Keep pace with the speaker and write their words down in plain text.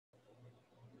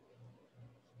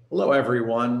Hello,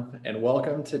 everyone, and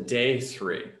welcome to day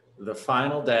 3, the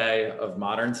final day of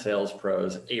Modern Sales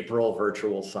Pro's April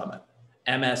Virtual Summit,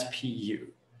 MSPU.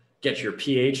 Get your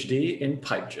PhD in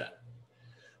PipeGen.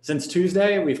 Since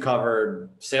Tuesday, we've covered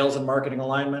sales and marketing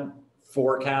alignment,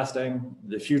 forecasting,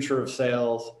 the future of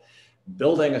sales,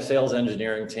 building a sales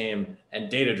engineering team, and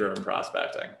data-driven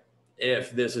prospecting.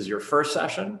 If this is your first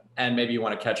session and maybe you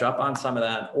want to catch up on some of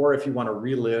that, or if you want to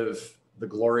relive the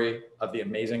glory of the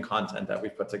amazing content that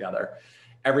we've put together,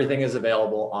 everything is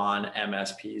available on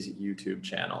MSP's YouTube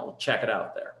channel. Check it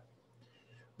out there.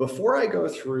 Before I go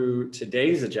through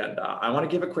today's agenda, I want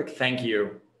to give a quick thank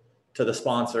you to the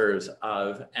sponsors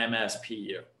of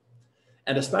MSPU.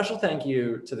 And a special thank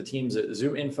you to the teams at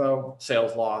ZoomInfo,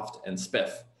 SalesLoft, and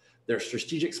Spiff. They're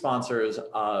strategic sponsors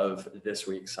of this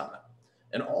week's summit.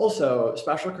 And also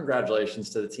special congratulations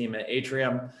to the team at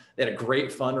Atrium. They had a great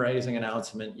fundraising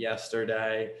announcement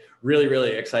yesterday.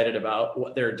 Really excited about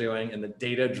what they're doing in the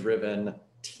data-driven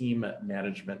team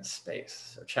management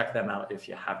space. So check them out if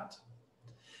you haven't.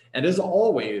 And as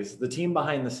always, the team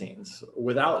behind the scenes.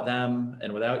 Without them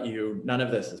and without you, none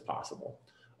of this is possible.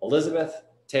 Elizabeth,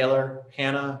 Taylor,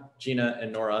 Hannah, Gina,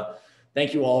 and Nora,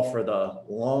 thank you all for the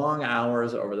long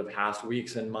hours over the past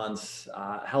weeks and months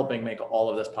helping make all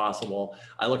of this possible.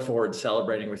 I look forward to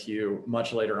celebrating with you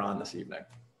much later on this evening.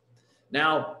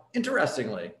 Now,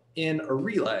 interestingly, in a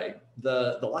relay,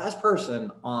 the last person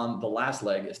on the last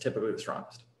leg is typically the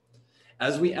strongest.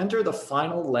 As we enter the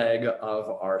final leg of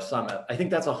our summit, I think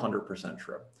that's 100%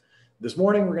 true. This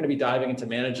morning, we're going to be diving into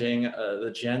managing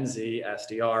the Gen-Z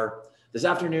SDR. This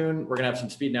afternoon, we're going to have some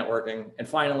speed networking. And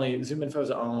finally,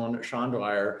 ZoomInfo's own Sean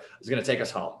Dwyer is going to take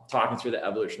us home, talking through the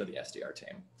evolution of the SDR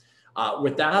team.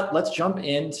 With that, let's jump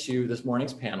into this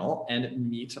morning's panel and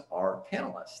meet our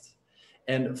panelists.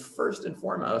 And first and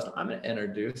foremost, I'm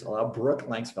going to allow Brooke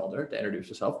Lengsfelder to introduce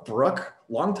herself. Brooke,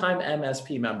 longtime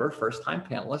MSP member, first-time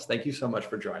panelist. Thank you so much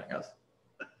for joining us.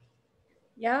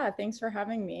 Yeah, thanks for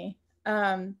having me.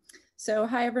 So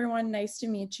hi, everyone. Nice to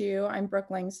meet you. I'm Brooke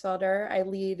Lengsfelder. I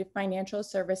lead financial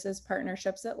services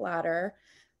partnerships at Ladder,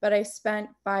 but I spent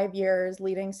 5 years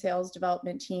leading sales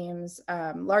development teams,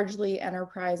 largely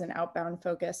enterprise and outbound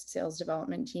focused sales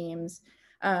development teams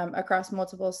across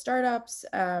multiple startups,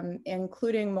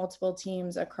 including multiple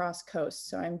teams across coasts.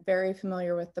 So I'm very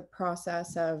familiar with the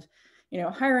process of,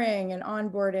 hiring and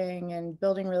onboarding and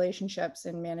building relationships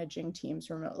and managing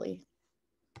teams remotely.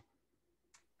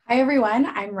 Hi, everyone.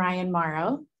 I'm Ryann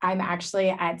Morrow. I'm actually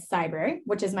at Cybrary,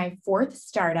 which is my 4th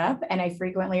startup, and I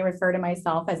frequently refer to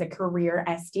myself as a career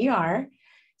SDR.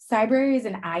 Cybrary is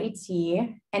an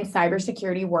IT and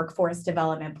cybersecurity workforce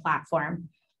development platform.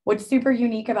 What's super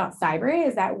unique about Cybrary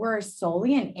is that we're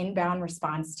solely an inbound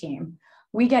response team.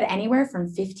 We get anywhere from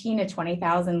 15 to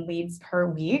 20,000 leads per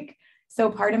week. So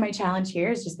part of my challenge here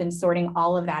has just been sorting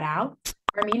all of that out.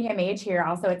 Our medium age here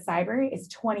also at Cybrary is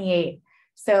 28.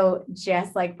 So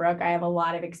just like Brooke, I have a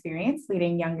lot of experience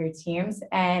leading younger teams,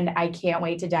 and I can't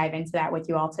wait to dive into that with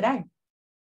you all today.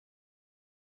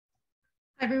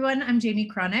 Hi, everyone. I'm Jaime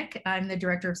Kronick. I'm the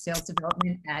Director of Sales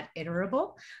Development at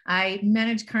Iterable. I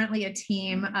manage currently a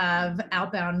team of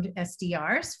outbound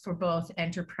SDRs for both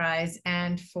enterprise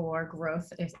and for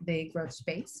growth, the growth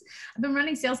space. I've been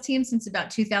running sales teams since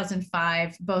about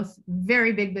 2005, both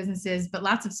very big businesses, but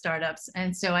lots of startups.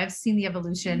 And so I've seen the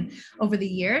evolution over the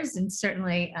years, and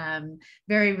certainly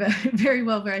very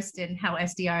well versed in how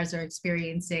SDRs are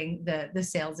experiencing the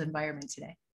sales environment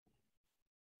today.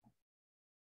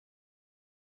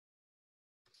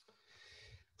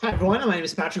 Hi, everyone. My name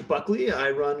is Patrick Buckley. I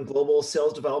run global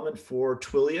sales development for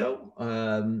Twilio.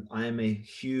 I am a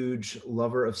huge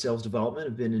lover of sales development.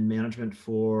 I've been in management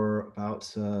for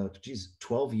about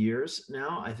 12 years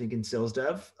now, I think, in sales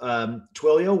dev.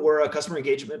 Twilio, we're a customer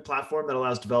engagement platform that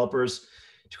allows developers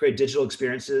to create digital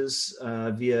experiences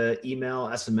via email,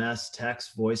 SMS,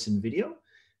 text, voice, and video.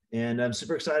 And I'm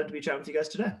super excited to be chatting with you guys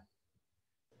today.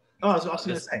 Oh, I was also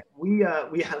going to say, we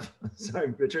have,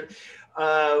 sorry, Richard,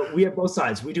 we have both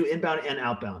sides. We do inbound and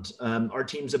outbound. Our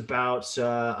team's about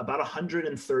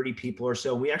 130 people or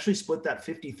so. We actually split that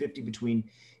 50-50 between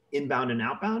inbound and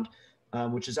outbound,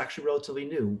 which is actually relatively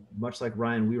new. Much like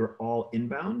Ryan, we were all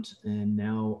inbound and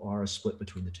now are split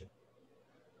between the two.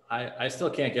 I still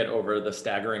can't get over the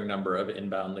staggering number of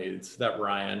inbound leads that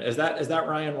Ryan, is that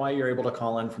Ryan, why you're able to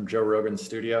call in from Joe Rogan's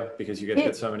studio? Because you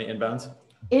get so many inbounds?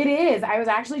 It is. I was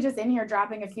actually just in here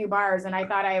dropping a few bars, and I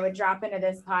thought I would drop into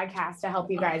this podcast to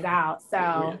help you guys out.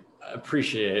 So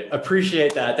appreciate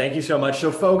that. Thank you so much.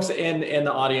 So folks in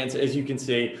the audience, as you can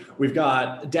see, we've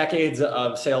got decades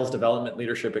of sales development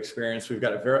leadership experience. We've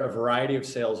got a variety of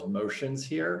sales motions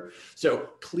here. So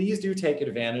please do take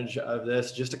advantage of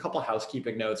this. Just a couple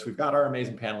housekeeping notes. We've got our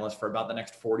amazing panelists for about the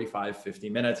next 45, 50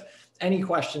 minutes. Any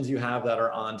questions you have that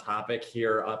are on topic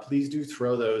here, please do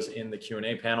throw those in the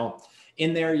Q&A panel.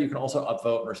 In there, you can also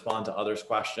upvote and respond to others'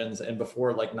 questions. And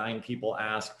before like 9 people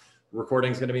ask,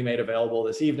 recording is going to be made available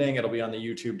this evening. It'll be on the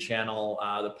YouTube channel.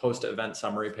 The post-event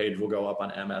summary page will go up on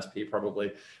MSP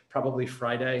probably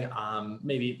Friday.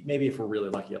 Maybe if we're really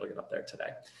lucky, it'll get up there today.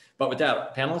 But with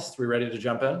that, panelists, we ready to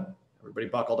jump in? Everybody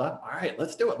buckled up? All right,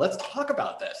 let's do it. Let's talk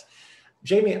about this.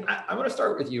 Jaime, I'm going to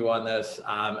start with you on this,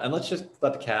 and let's just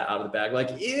let the cat out of the bag. Like,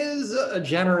 is a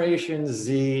Generation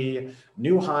Z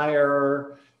new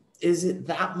hire, is it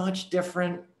that much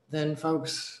different than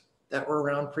folks that were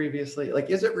around previously? Like,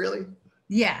 is it really?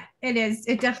 Yeah, it is.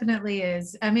 It definitely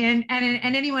is. I mean,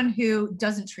 and anyone who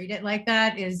doesn't treat it like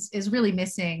that is really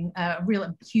missing a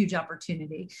real huge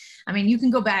opportunity. I mean, you can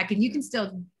go back and you can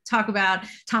still talk about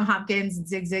Tom Hopkins and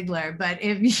Zig Ziglar, but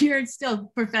if you're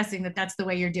still professing that that's the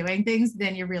way you're doing things,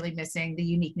 then you're really missing the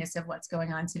uniqueness of what's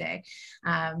going on today.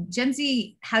 Gen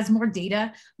Z has more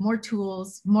data, more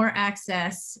tools, more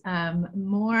access,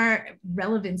 more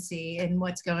relevancy in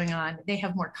what's going on. They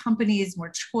have more companies, more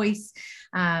choice.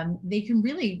 They can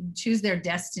really choose their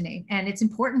destiny. And it's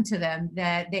important to them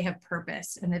that they have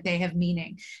purpose and that they have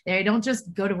meaning. They don't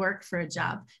just go to work for a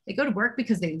job. They go to work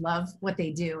because they love what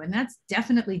they do. And that's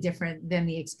definitely different than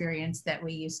the experience that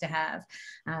we used to have.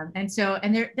 And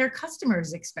their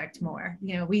customers expect more.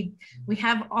 You know, we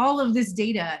have all of this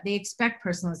data. They expect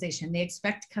personalization. They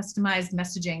expect customized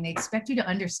messaging. They expect you to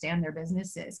understand their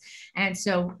businesses. And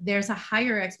so there's a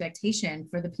higher expectation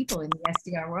for the people in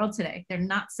the SDR world today. They're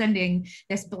not sending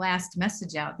this blast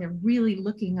message out. They're really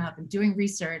looking up and doing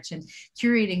research and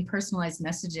curating personalized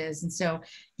messages. And so,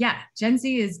 yeah, Gen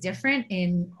Z is different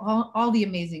in all the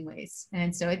amazing ways.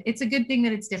 And so it's a good thing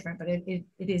that it's different, but it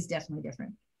is definitely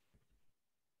different.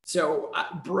 So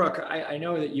Brooke, I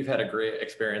know that you've had a great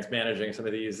experience managing some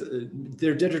of these,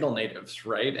 they're digital natives,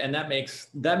 right? And that makes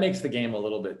the game a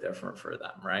little bit different for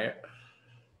them, right?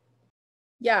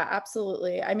 Yeah,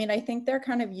 absolutely. I mean, I think they're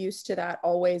kind of used to that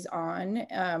always on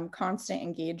constant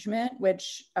engagement,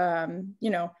 which, you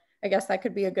know, I guess that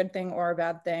could be a good thing or a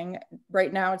bad thing.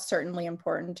 Right now, it's certainly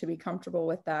important to be comfortable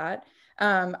with that.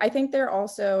 I think they're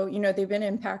also, you know, they've been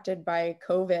impacted by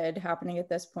COVID happening at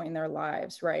this point in their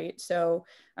lives, right? So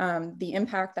the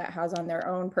impact that has on their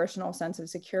own personal sense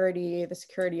of security, the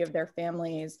security of their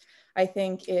families, I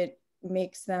think it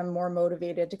makes them more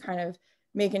motivated to kind of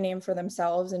make a name for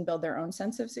themselves and build their own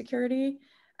sense of security.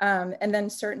 And then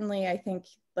certainly I think,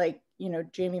 like, you know,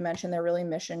 Jaime mentioned, they're really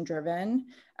mission driven.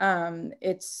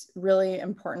 It's really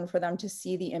important for them to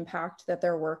see the impact that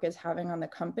their work is having on the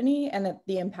company and that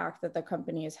the impact that the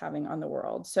company is having on the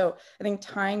world. So I think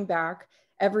tying back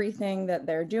everything that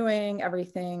they're doing,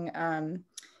 everything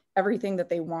that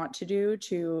they want to do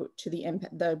to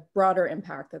the broader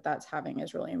impact that that's having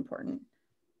is really important.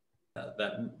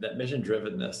 That mission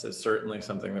drivenness is certainly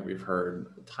something that we've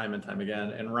heard time and time again.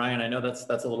 And Ryan, I know that's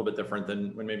a little bit different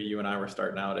than when maybe you and I were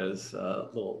starting out as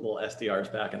little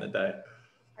SDRs back in the day.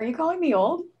 Are you calling me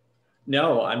old?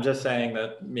 No, I'm just saying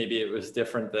that maybe it was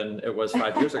different than it was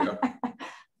 5 years ago.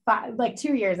 Like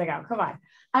 2 years ago. Come on.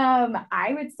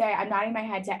 I would say I'm nodding my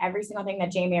head to every single thing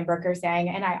that Jaime and Brooke are saying.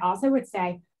 And I also would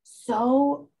say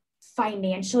so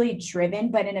financially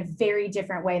driven, but in a very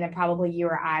different way than probably you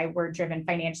or I were driven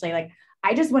financially. Like,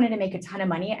 I just wanted to make a ton of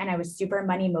money and I was super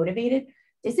money motivated.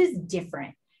 This is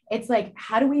different. It's like,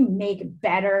 how do we make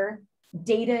better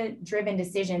data-driven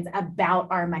decisions about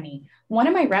our money? One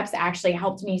of my reps actually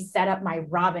helped me set up my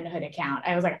Robinhood account.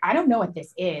 I was like, I don't know what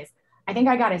this is. I think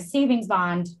I got a savings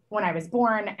bond when I was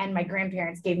born and my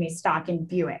grandparents gave me stock in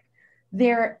Buick.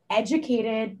 They're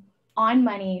educated on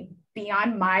money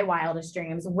beyond my wildest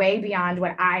dreams, way beyond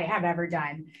what I have ever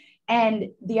done. And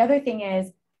the other thing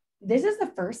is, this is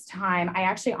the first time I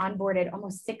actually onboarded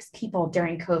almost 6 people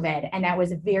during COVID. And that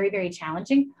was very, very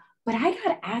challenging. But I got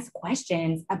to ask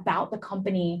questions about the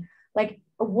company, like,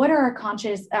 what are our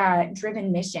conscious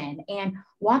driven mission? And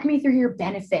walk me through your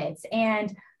benefits.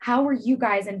 And how were you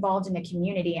guys involved in the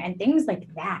community? And things like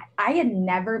that. I had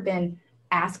never been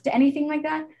asked anything like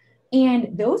that.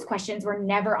 And those questions were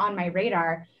never on my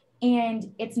radar.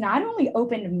 And it's not only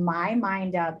opened my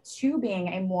mind up to being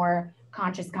a more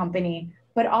conscious company,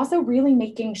 but also really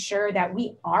making sure that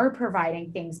we are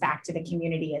providing things back to the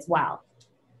community as well.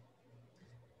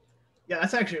 Yeah,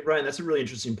 that's actually, Ryan, that's a really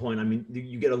interesting point. I mean,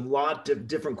 you get a lot of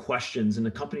different questions, and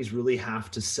the companies really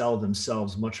have to sell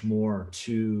themselves much more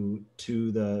to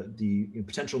the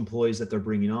potential employees that they're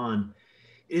bringing on.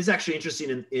 It is actually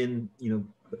interesting in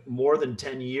more than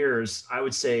 10 years, I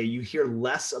would say you hear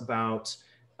less about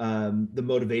the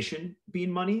motivation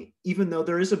being money, even though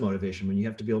there is a motivation when you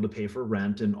have to be able to pay for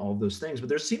rent and all of those things. But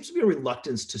there seems to be a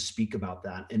reluctance to speak about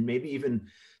that, and maybe even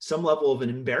some level of an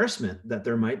embarrassment that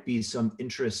there might be some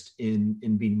interest in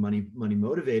being money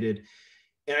motivated.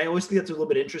 And I always think that's a little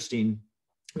bit interesting,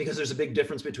 because there's a big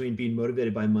difference between being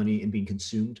motivated by money and being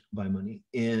consumed by money.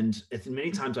 And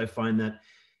many times I find that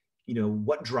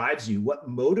what drives you, what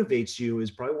motivates you,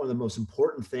 is probably one of the most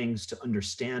important things to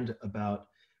understand about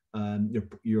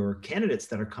your candidates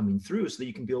that are coming through, so that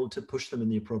you can be able to push them in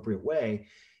the appropriate way.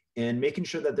 And making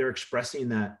sure that they're expressing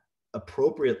that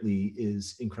appropriately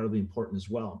is incredibly important as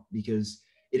well, because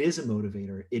it is a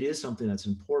motivator. It is something that's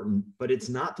important, but it's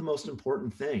not the most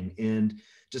important thing. And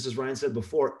just as Ryan said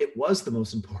before, it was the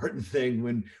most important thing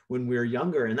when we were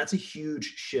younger, and that's a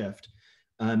huge shift.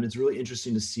 It's really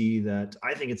interesting to see that.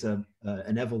 I think it's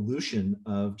an evolution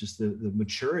of just the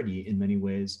maturity in many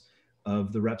ways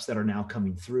of the reps that are now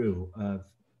coming through.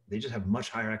 They just have much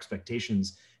higher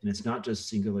expectations, and it's not just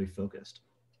singularly focused.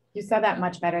 You said that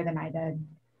much better than I did.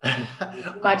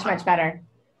 Much better.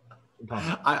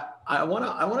 I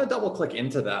want to double click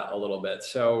into that a little bit.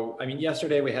 So, I mean,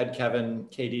 yesterday we had Kevin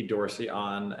KD Dorsey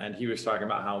on, and he was talking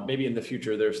about how maybe in the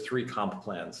future there's 3 comp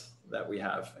plans that we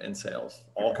have in sales: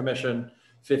 all commission,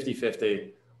 50-50,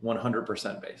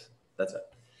 100% base. That's it.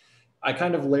 I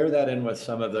kind of layer that in with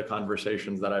some of the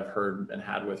conversations that I've heard and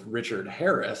had with Richard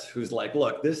Harris, who's like,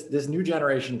 look, this new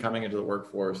generation coming into the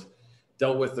workforce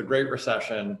dealt with the Great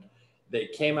Recession. They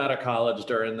came out of college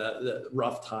during the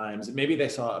rough times. Maybe they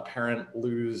saw a parent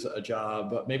lose a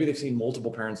job. Maybe they've seen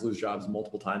multiple parents lose jobs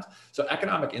multiple times. So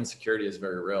economic insecurity is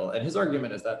very real. And his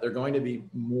argument is that they're going to be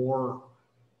more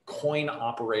coin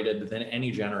operated than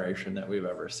any generation that we've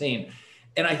ever seen.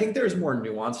 And I think there's more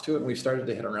nuance to it, and we've started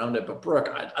to hit around it. But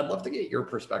Brooke, I'd love to get your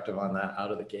perspective on that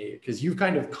out of the gate, because you've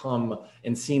kind of come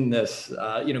and seen this,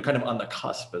 kind of on the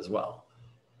cusp as well.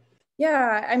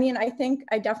 Yeah, I mean, I think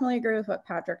I definitely agree with what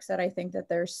Patrick said. I think that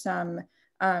there's some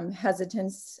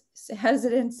hesitancy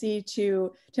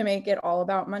to make it all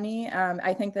about money.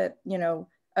 I think that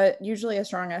usually a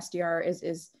strong SDR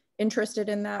is interested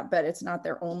in that, but it's not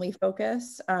their only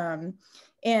focus.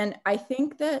 And I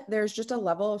think that there's just a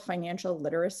level of financial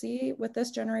literacy with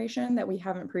this generation that we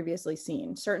haven't previously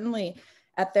seen. Certainly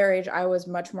at their age, I was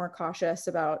much more cautious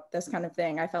about this kind of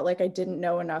thing. I felt like I didn't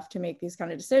know enough to make these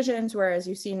kind of decisions. Whereas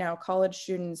you see now college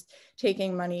students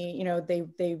taking money,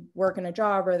 they work in a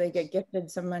job or they get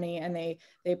gifted some money and they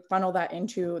funnel that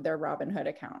into their Robinhood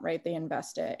account, right? They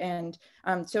invest it. And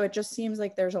so it just seems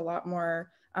like there's a lot more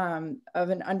of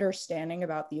an understanding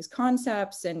about these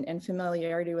concepts and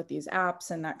familiarity with these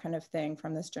apps and that kind of thing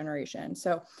from this generation.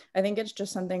 So I think it's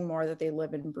just something more that they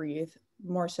live and breathe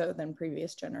more so than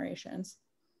previous generations.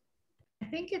 I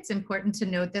think it's important to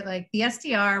note that like the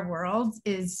SDR world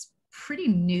is pretty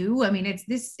new. I mean,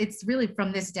 it's really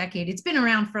from this decade. It's been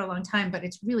around for a long time, but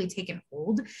it's really taken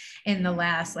hold in the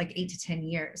last like 8 to 10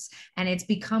 years. And it's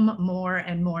become more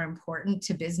and more important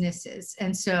to businesses.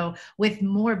 And so with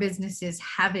more businesses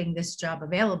having this job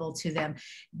available to them,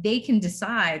 they can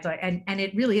decide, and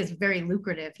it really is very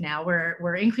lucrative now.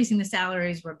 We're increasing the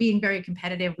salaries, we're being very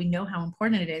competitive. We know how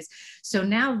important it is. So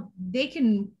now they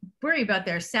can worry about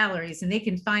their salaries and they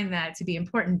can find that to be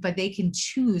important, but they can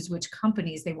choose which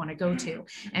companies they want to go to.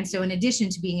 And so in addition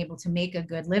to being able to make a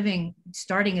good living,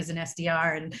 starting as an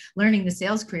SDR and learning the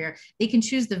sales career, they can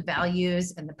choose the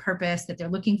values and the purpose that they're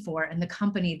looking for and the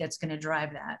company that's going to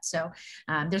drive that. So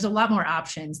there's a lot more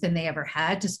options than they ever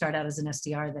had to start out as an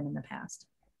SDR than in the past.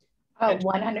 Oh,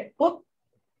 100. Oh,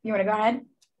 you want to go ahead?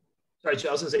 Sorry,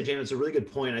 I was going to say, James, it's a really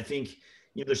good point. I think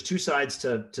there's 2 sides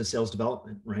to sales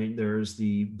development, right? There's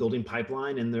the building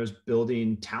pipeline and there's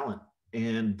building talent.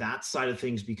 And that side of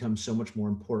things becomes so much more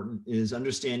important, is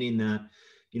understanding that,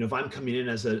 if I'm coming in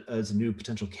as a new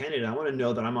potential candidate, I want to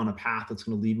know that I'm on a path that's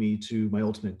going to lead me to my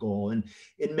ultimate goal. And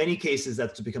in many cases,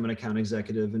 that's to become an account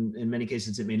executive. And in many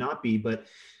cases, it may not be, but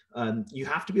you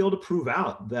have to be able to prove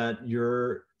out that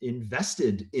you're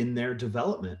invested in their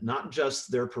development, not just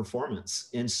their performance.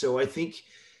 And so I think,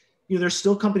 there's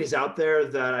still companies out there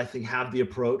that I think have the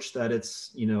approach that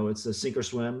it's a sink or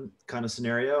swim kind of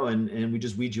scenario, and we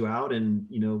just weed you out, and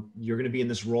you're going to be in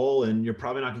this role and you're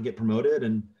probably not going to get promoted,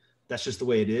 and that's just the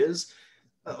way it is.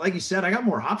 Like you said, I got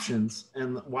more options,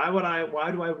 and why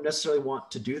do I necessarily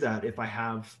want to do that if I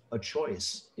have a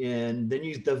choice? And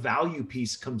then the value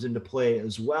piece comes into play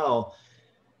as well.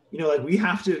 like we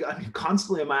have to, I mean,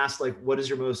 constantly I'm asked like, what is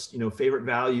your most, favorite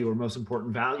value or most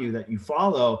important value that you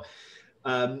follow?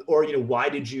 Or, why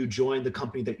did you join the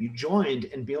company that you joined?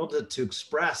 And be able to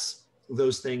express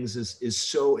those things is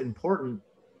so important.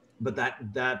 But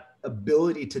that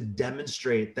ability to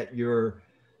demonstrate that you're,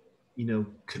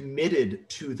 committed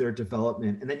to their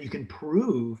development, and that you can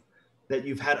prove that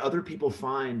you've had other people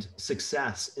find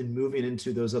success in moving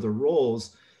into those other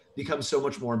roles becomes so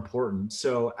much more important.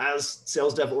 So as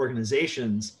sales dev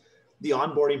organizations, the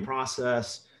onboarding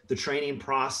process, the training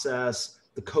process,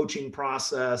 the coaching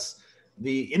process,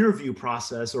 the interview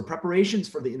process, or preparations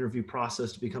for the interview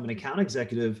process to become an account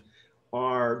executive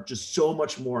are just so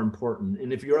much more important.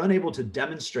 And if you're unable to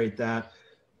demonstrate that,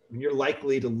 you're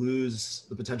likely to lose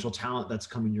the potential talent that's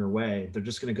coming your way. They're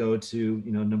just going to go to, a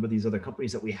number of these other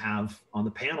companies that we have on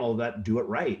the panel that do it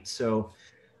right. So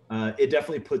it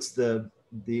definitely puts the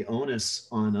onus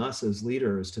on us as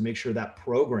leaders to make sure that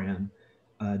program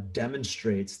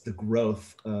demonstrates the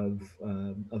growth of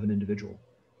an individual.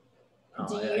 I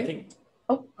think.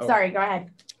 Oh, sorry. Go ahead.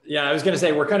 Yeah, I was going to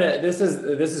say this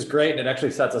is great, and it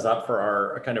actually sets us up for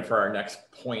our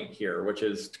next point here, which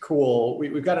is cool.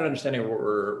 We've got an understanding of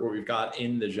what we've got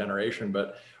in the generation,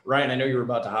 but Ryan, I know you were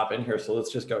about to hop in here, so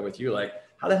let's just go with you. Like,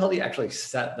 how the hell do you actually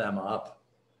set them up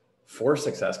for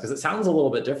success? Because it sounds a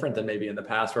little bit different than maybe in the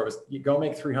past, where it was you go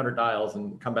make 300 dials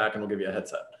and come back and we'll give you a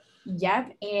headset.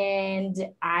 Yep. And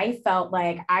I felt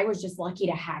like I was just lucky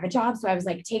to have a job. So I was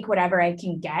like, take whatever I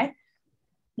can get.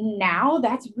 Now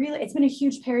it's been a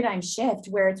huge paradigm shift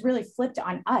where it's really flipped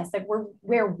on us. Like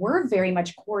we're very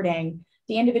much courting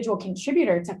the individual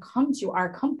contributor to come to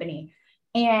our company.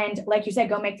 And like you said,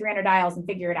 go make 300 dials and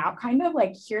figure it out. Kind of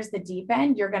like, here's the deep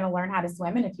end. You're going to learn how to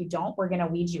swim. And if you don't, we're going to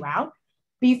weed you out.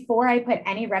 Before I put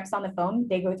any reps on the phone,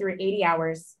 they go through 80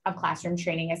 hours of classroom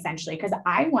training, essentially, because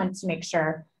I want to make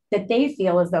sure that they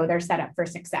feel as though they're set up for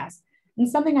success. And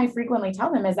something I frequently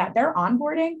tell them is that their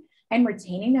onboarding and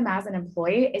retaining them as an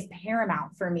employee is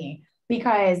paramount for me,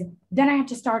 because then I have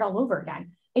to start all over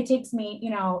again. It takes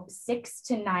me, 6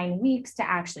 to 9 weeks to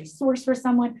actually source for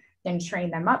someone, then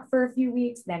train them up for a few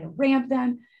weeks, then ramp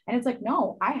them. And it's like,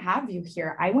 no, I have you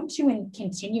here. I want to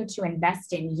continue to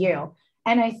invest in you.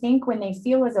 And I think when they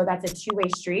feel as though that's a two-way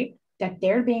street, that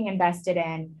they're being invested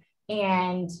in,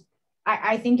 and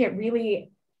I think it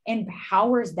really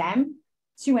empowers them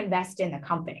to invest in the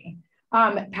company.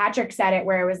 Patrick said it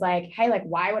where it was like, hey, like,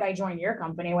 why would I join your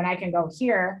company when I can go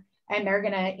here and they're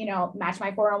going to, match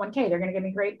my 401k. They're going to give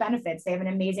me great benefits. They have an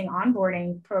amazing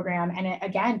onboarding program. And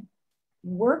again,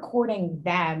 we're courting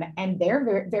them and they're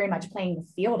very, very much playing the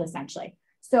field essentially.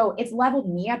 So it's leveled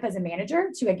me up as a manager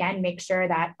to, again, make sure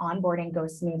that onboarding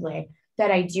goes smoothly, that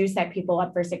I do set people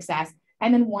up for success.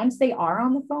 And then once they are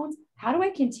on the phones, how do I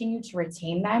continue to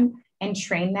retain them and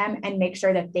train them and make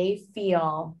sure that they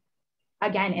feel,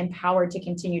 again, empowered to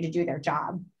continue to do their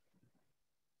job?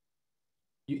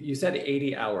 You said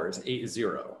 80 hours, 80.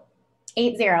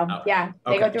 80. Oh, yeah.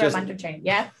 They go through a month of training.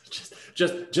 Yeah.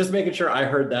 Just making sure I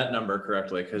heard that number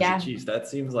correctly. Cause yeah. Geez, that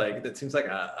seems like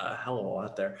a hell of a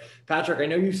lot there. Patrick, I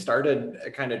know you started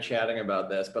kind of chatting about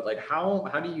this, but like how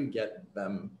do you get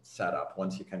them set up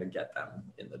once you kind of get them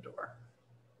in the door?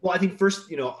 Well, I think first,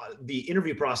 the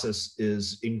interview process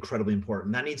is incredibly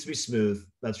important. That needs to be smooth.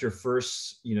 That's your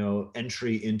first,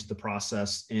 entry into the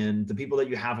process. And the people that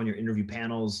you have on your interview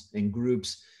panels and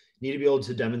groups need to be able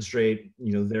to demonstrate,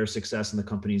 their success and the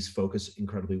company's focus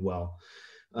incredibly well.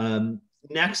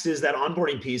 Next is that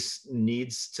onboarding piece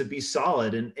needs to be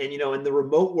solid. And in the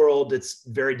remote world, it's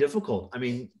very difficult.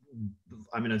 I'm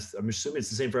assuming it's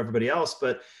the same for everybody else,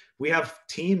 but we have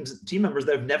team members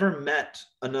that have never met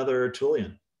another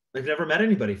Twilian. I've never met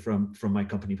anybody from my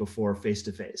company before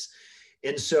face-to-face.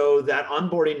 And so that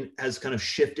onboarding has kind of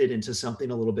shifted into something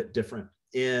a little bit different.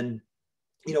 And,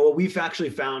 what we've actually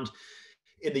found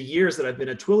in the years that I've been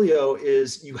at Twilio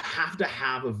is you have to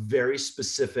have a very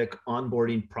specific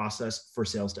onboarding process for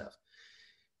sales dev.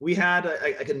 We had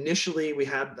initially we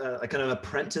had a kind of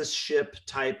apprenticeship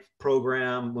type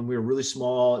program when we were really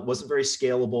small. It wasn't very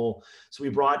scalable. So we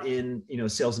brought in,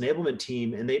 sales enablement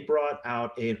team, and they brought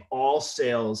out an all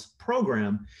sales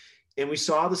program. And we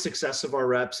saw the success of our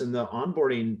reps and the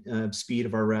onboarding speed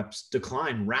of our reps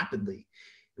decline rapidly.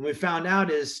 And we found out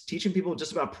is teaching people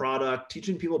just about product,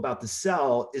 teaching people about the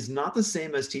sell is not the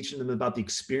same as teaching them about the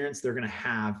experience they're going to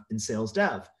have in sales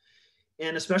dev.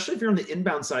 And especially if you're on the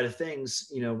inbound side of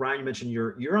things, Ryan, you mentioned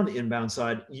you're on the inbound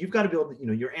side. You've got to be able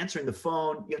to, you're answering the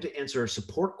phone. You have to answer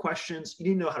support questions. You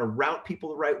need to know how to route people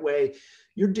the right way.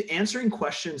 You're answering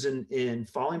questions and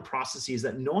following processes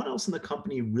that no one else in the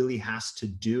company really has to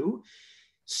do.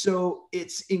 So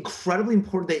it's incredibly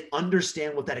important they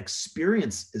understand what that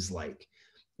experience is like.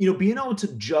 You know, being able to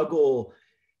juggle,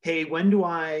 hey, when do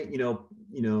I,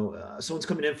 someone's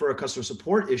coming in for a customer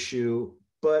support issue,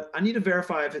 but I need to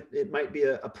verify if it might be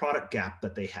a product gap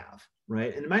that they have,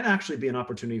 right? And it might actually be an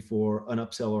opportunity for an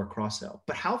upsell or a cross-sell.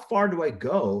 But how far do I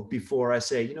go before I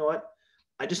say, you know what,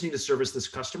 I just need to service this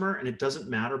customer, and it doesn't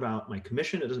matter about my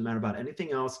commission, it doesn't matter about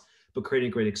anything else, but creating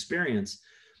a great experience.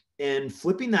 And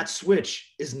flipping that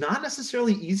switch is not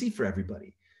necessarily easy for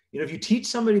everybody. You know, if you teach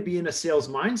somebody to be in a sales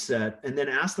mindset and then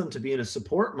ask them to be in a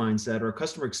support mindset or a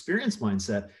customer experience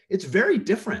mindset, it's very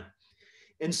different.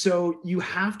 And so you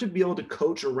have to be able to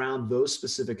coach around those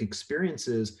specific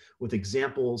experiences with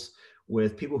examples,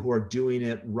 with people who are doing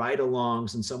it right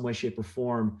alongs in some way, shape, or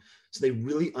form, so they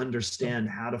really understand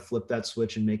how to flip that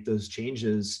switch and make those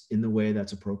changes in the way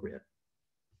that's appropriate.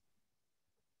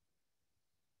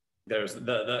 There's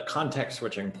the context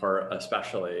switching part,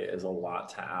 especially, is a lot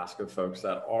to ask of folks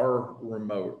that are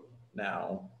remote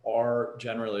now, are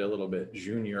generally a little bit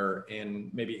junior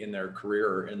maybe in their career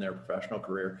or in their professional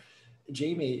career.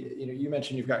 Jaime, you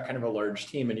mentioned you've got kind of a large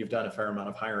team and you've done a fair amount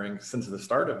of hiring since the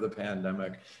start of the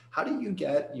pandemic. How do you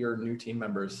get your new team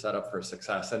members set up for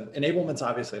success? And enablement's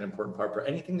obviously an important part, but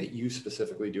anything that you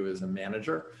specifically do as a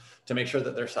manager to make sure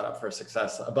that they're set up for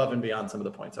success above and beyond some of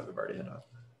the points that we've already hit on?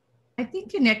 I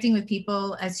think connecting with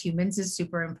people as humans is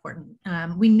super important.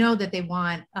 We know that they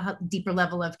want a deeper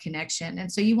level of connection.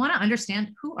 And so you want to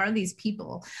understand, who are these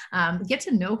people? Get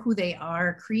to know who they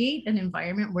are, create an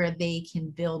environment where they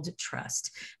can build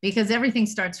trust, because everything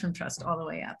starts from trust all the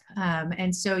way up.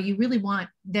 And so you really want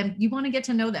them, you want to get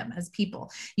to know them as people.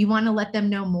 You want to let them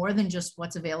know more than just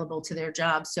what's available to their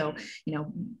job. So,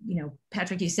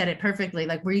 Patrick, you said it perfectly.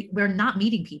 Like, we're not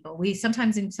meeting people. We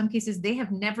sometimes, in some cases, they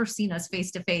have never seen us face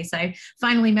to face. I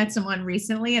finally met someone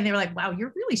recently and they were like, wow,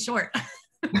 you're really short.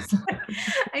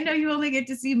 I know you only get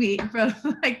to see me from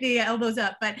like the elbows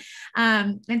up, but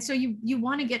and so you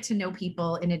want to get to know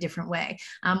people in a different way.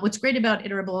 What's great about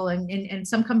Iterable, and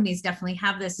some companies definitely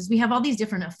have this, is we have all these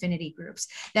different affinity groups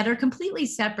that are completely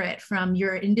separate from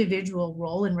your individual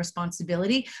role and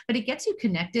responsibility, but it gets you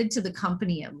connected to the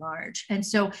company at large. And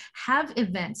so have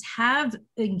events, have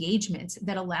engagements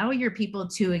that allow your people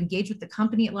to engage with the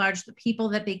company at large, the people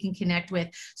that they can connect with,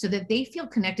 so that they feel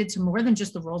connected to more than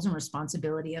just the roles and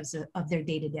responsibilities of their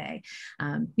day-to-day.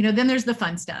 Then there's the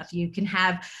fun stuff. You can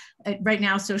have right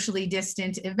now socially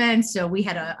distant events. So we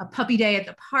had a puppy day at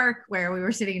the park where we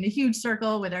were sitting in a huge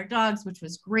circle with our dogs, which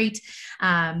was great.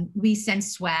 We send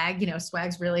swag.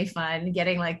 Swag's really fun,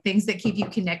 getting like things that keep you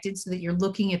connected so that you're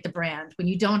looking at the brand when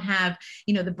you don't have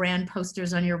the brand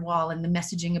posters on your wall and the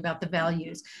messaging about the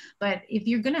values. But if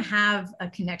you're going to have a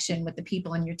connection with the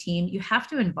people in your team, you have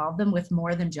to involve them with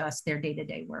more than just their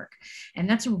day-to-day work. And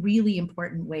that's a really important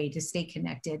way to stay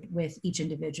connected with each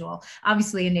individual.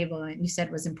 Obviously, enablement, you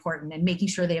said, was important, and making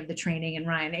sure they have the training. And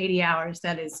Ryan, 80 hours,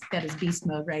 that is beast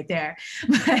mode right there.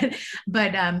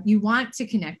 But you want to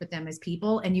connect with them as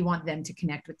people, and you want them to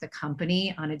connect with the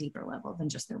company on a deeper level than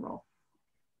just their role.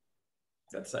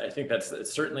 I think that's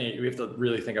certainly, we have to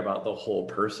really think about the whole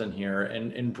person here.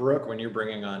 And Brooke, when you're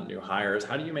bringing on new hires,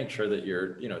 how do you make sure that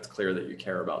it's clear that you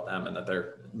care about them and that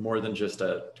they're more than just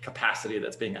a capacity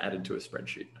that's being added to a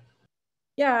spreadsheet?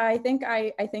 Yeah, I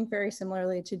think very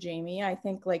similarly to Jaime. I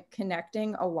think like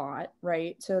connecting a lot,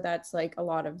 right? So that's like a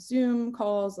lot of Zoom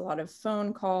calls, a lot of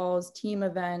phone calls, team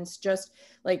events, just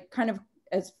like kind of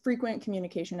as frequent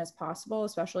communication as possible,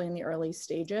 especially in the early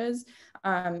stages,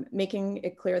 making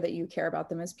it clear that you care about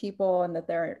them as people and that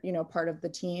they're, part of the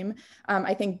team.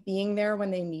 I think being there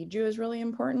when they need you is really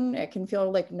important. It can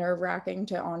feel like nerve-wracking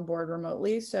to onboard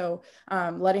remotely. So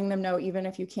letting them know, even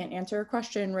if you can't answer a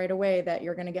question right away, that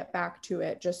you're going to get back to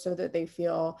it, just so that they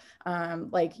feel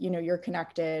like, you're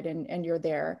connected and you're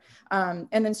there. And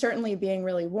then certainly being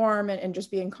really warm and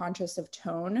just being conscious of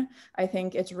tone. I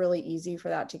think it's really easy for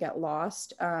that to get lost.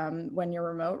 When you're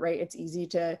remote, right? It's easy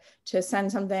to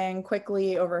send something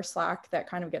quickly over Slack that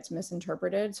kind of gets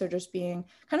misinterpreted. So just being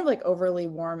kind of like overly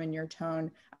warm in your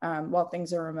tone while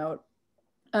things are remote.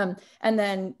 And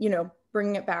then,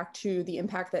 bringing it back to the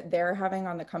impact that they're having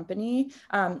on the company.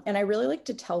 And I really like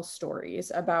to tell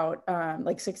stories about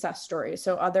like success stories.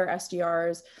 So other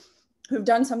SDRs who've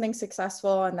done something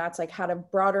successful, and that's like had a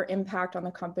broader impact on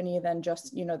the company than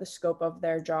just, you know, the scope of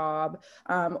their job.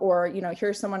 Or, you know,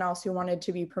 here's someone else who wanted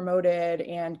to be promoted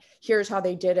and here's how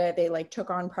they did it. They like took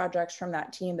on projects from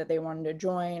that team that they wanted to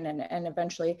join, and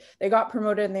eventually they got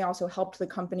promoted, and they also helped the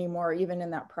company more, even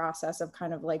in that process of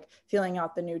kind of like filling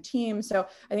out the new team. So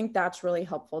I think that's really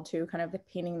helpful too, kind of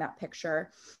painting that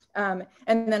picture. And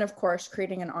then of course,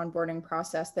 creating an onboarding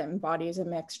process that embodies a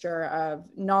mixture of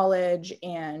knowledge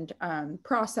and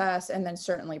process, and then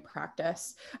certainly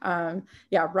practice.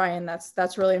 Yeah, Ryan,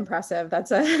 that's really impressive.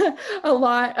 That's a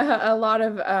lot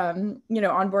of you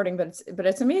know, onboarding, but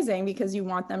it's amazing because you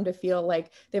want them to feel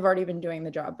like they've already been doing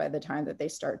the job by the time that they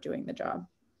start doing the job.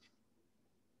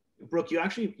 Brooke, you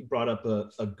actually brought up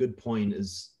a good point,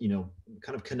 is, you know,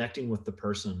 kind of connecting with the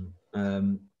person.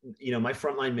 You know, my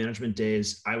frontline management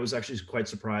days, I was actually quite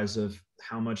surprised of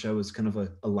how much I was kind of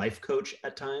a life coach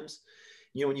at times.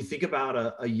 You know, when you think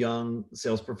about a young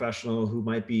sales professional who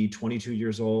might be 22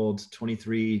 years old,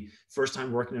 23, first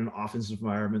time working in an office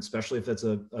environment, especially if that's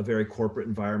a very corporate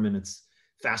environment, it's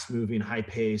fast moving, high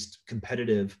paced,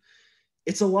 competitive.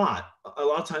 It's a lot. A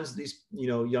lot of times these, you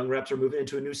know, young reps are moving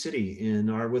into a new city and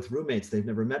are with roommates they've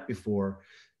never met before.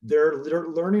 They're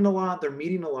learning a lot, they're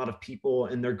meeting a lot of people,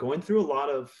 and they're going through a lot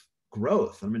of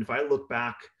growth. I mean, if I look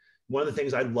back, one of the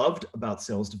things I loved about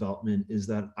sales development is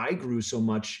that I grew so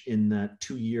much in that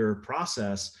 2-year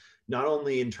process, not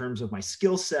only in terms of my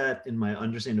skill set and my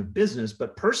understanding of business,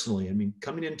 but personally. I mean,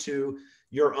 coming into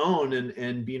your own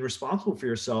and being responsible for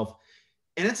yourself.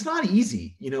 And it's not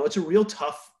easy, you know, it's a real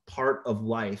tough part of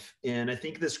life. And I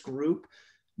think this group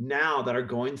now that are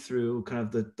going through kind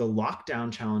of the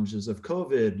lockdown challenges of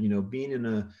COVID, you know, being in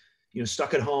a, you know,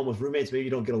 stuck at home with roommates maybe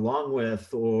you don't get along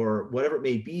with, or whatever it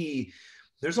may be,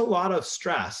 there's a lot of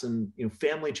stress and, you know,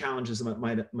 family challenges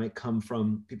that might come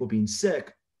from people being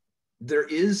sick. There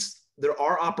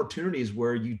are opportunities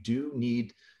where you do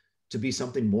need to be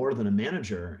something more than a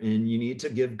manager, and you need to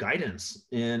give guidance,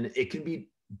 and it can be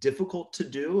difficult to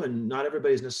do, and not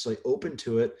everybody's necessarily open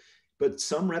to it, but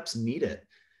some reps need it.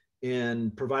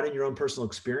 And providing your own personal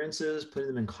experiences, putting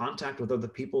them in contact with other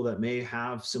people that may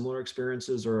have similar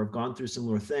experiences or have gone through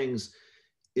similar things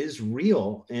is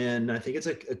real. And I think it's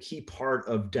a key part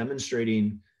of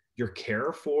demonstrating your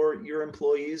care for your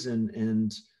employees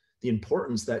and the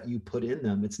importance that you put in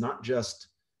them. It's not just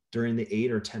during the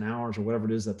 8 or 10 hours or whatever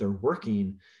it is that they're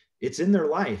working. It's in their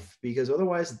life, because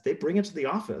otherwise they bring it to the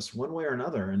office one way or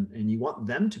another. And you want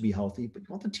them to be healthy, but you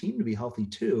want the team to be healthy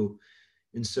too.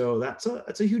 And so that's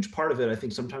a huge part of it. I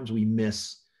think sometimes we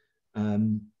miss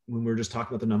when we're just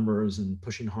talking about the numbers and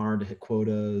pushing hard to hit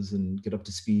quotas and get up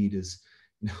to speed, is,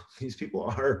 you know, these people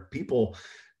are people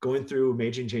going through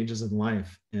major changes in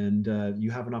life, and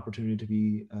you have an opportunity to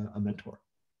be a mentor.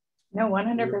 No,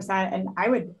 100%. And I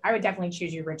would definitely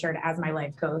choose you, Richard, as my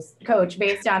life coach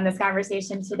based on this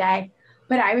conversation today.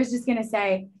 But I was just going to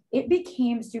say, it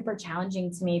became super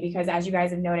challenging to me because, as you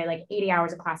guys have noted, like 80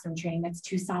 hours of classroom training, that's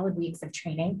 2 solid weeks of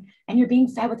training, and you're being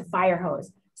fed with a fire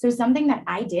hose. So something that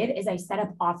I did is I set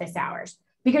up office hours,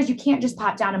 because you can't just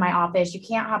pop down to my office. You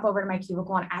can't hop over to my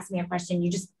cubicle and ask me a question. You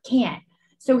just can't.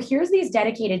 So here's these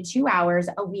dedicated 2 hours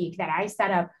a week that I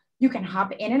set up. You can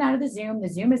hop in and out of the Zoom. The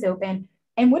Zoom is open.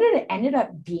 And what it ended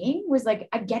up being was like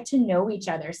a get to know each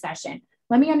other session.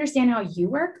 Let me understand how you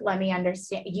work. Let me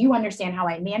understand, you understand how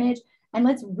I manage. And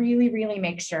let's really, really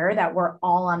make sure that we're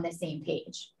all on the same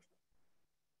page.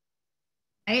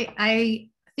 I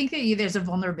think that there's a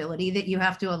vulnerability that you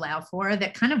have to allow for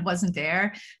that kind of wasn't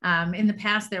there. In the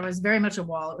past, there was very much a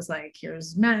wall. It was like,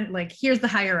 here's the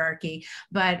hierarchy.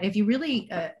 But if you really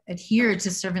adhere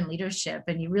to servant leadership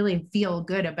and you really feel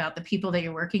good about the people that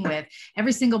you're working with,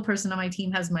 every single person on my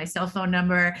team has my cell phone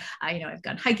number. I've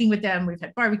gone hiking with them. We've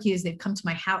had barbecues. They've come to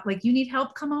my house. Like, you need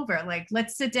help, come over. Like,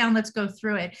 let's sit down. Let's go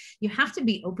through it. You have to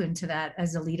be open to that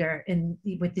as a leader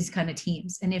with these kind of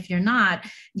teams. And if you're not,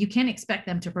 you can't expect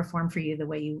them to perform for you the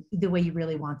way you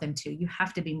really want them to. You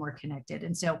have to be more connected.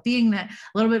 And so being that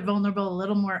a little bit vulnerable, a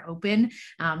little more open,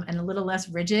 and a little less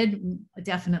rigid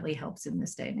definitely helps in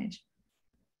this day and age.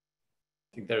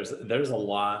 I think there's a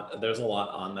lot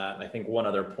on that. And I think one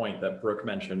other point that Brooke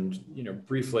mentioned,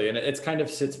 briefly, and it's kind of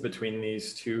sits between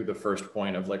these two, the first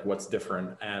point of like what's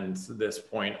different and this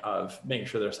point of making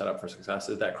sure they're set up for success,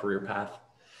 is that career path.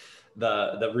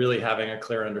 The really having a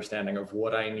clear understanding of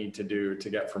what I need to do to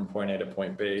get from point A to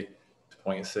point B to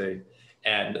point C.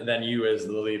 And then you as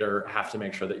the leader have to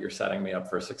make sure that you're setting me up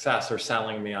for success or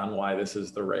selling me on why this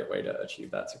is the right way to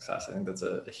achieve that success. I think that's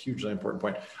a hugely important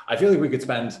point. I feel like we could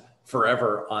spend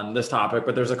forever on this topic,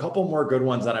 but there's a couple more good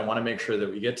ones that I want to make sure that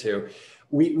we get to.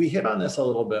 we hit on this a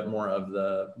little bit more of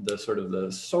the sort of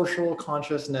the social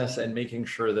consciousness and making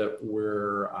sure that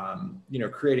we're,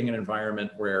 creating an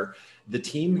environment where the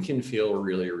team can feel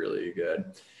really, really good.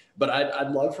 But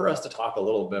I'd love for us to talk a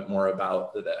little bit more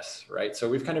about this, right? So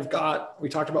we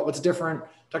talked about what's different,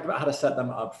 talked about how to set them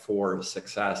up for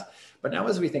success. But now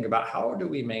as we think about how do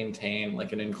we maintain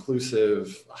like an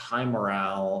inclusive, high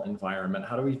morale environment,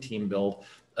 how do we team build,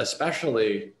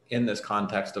 especially in this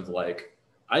context of like,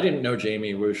 I didn't know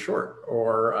Jaime was short,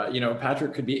 or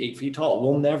Patrick could be 8 feet tall.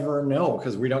 We'll never know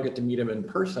because we don't get to meet him in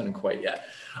person quite yet.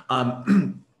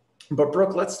 But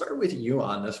Brooke, let's start with you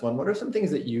on this one. What are some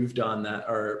things that you've done that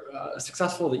are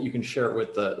successful that you can share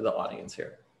with the audience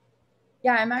here?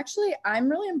 Yeah, I'm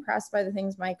really impressed by the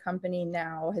things my company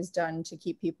now has done to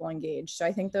keep people engaged. So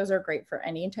I think those are great for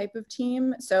any type of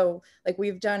team. So like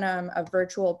we've done a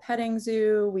virtual petting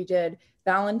zoo. We did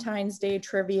Valentine's Day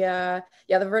trivia.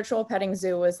 Yeah, the virtual petting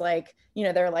zoo was like,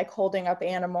 they're like holding up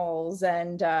animals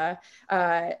and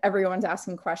everyone's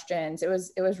asking questions. It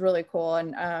was really cool.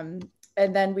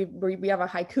 And then we have a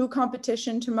haiku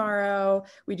competition tomorrow.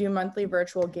 We do monthly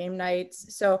virtual game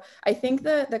nights. So I think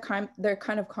there are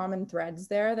kind of common threads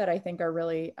there that I think are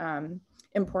really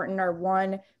important are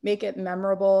one, make it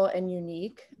memorable and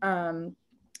unique. I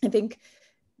think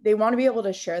they want to be able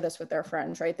to share this with their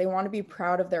friends, right? They want to be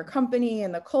proud of their company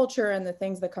and the culture and the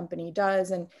things the company does.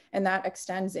 And that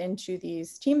extends into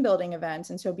these team building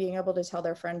events. And so being able to tell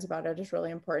their friends about it is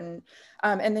really important.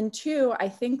 And then two, I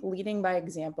think leading by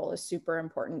example is super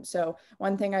important. So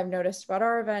one thing I've noticed about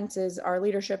our events is our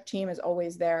leadership team is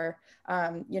always there.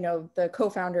 The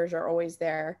co-founders are always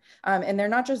there. And they're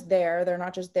not just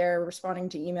there responding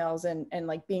to emails and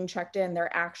like being checked in.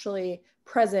 They're actually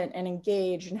present and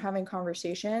engaged and having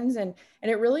conversations. And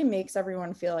it really makes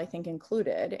everyone feel, I think,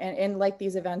 included. And like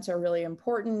these events are really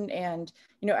important. And,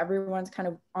 everyone's kind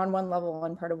of on one level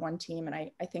and part of one team. And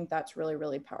I think that's really,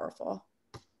 really powerful.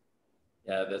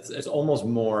 Yeah, it's almost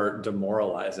more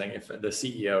demoralizing if the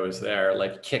CEO is there,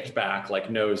 like kicked back, like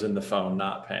nose in the phone,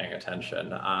 not paying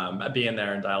attention. Being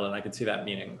there and dialed in, I could see that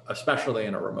meaning, especially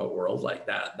in a remote world like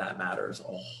that matters a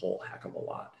whole heck of a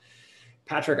lot.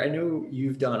 Patrick, I know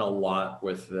you've done a lot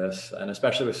with this, and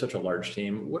especially with such a large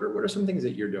team. What are some things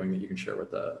that you're doing that you can share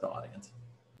with the audience?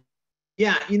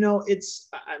 Yeah, it's,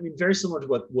 very similar to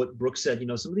what Brooke said.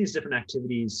 Some of these different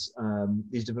activities,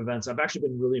 these different events, I've actually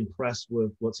been really impressed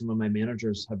with what some of my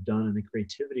managers have done and the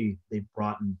creativity they've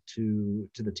brought to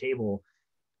the table.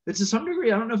 But to some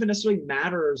degree, I don't know if it necessarily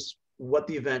matters what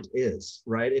the event is,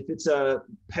 right? If it's a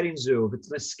petting zoo, if it's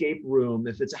an escape room,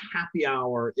 if it's a happy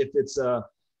hour, if it's a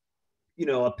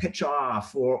pitch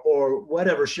off or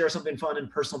whatever, share something fun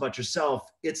and personal about yourself.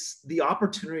 It's the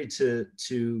opportunity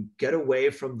to get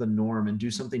away from the norm and do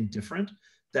something different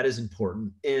that is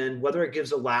important. And whether it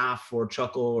gives a laugh or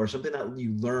chuckle or something that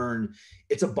you learn,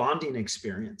 it's a bonding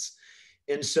experience.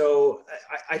 And so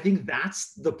I think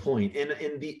that's the point.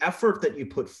 And the effort that you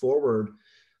put forward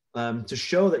to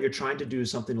show that you're trying to do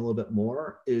something a little bit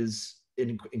more is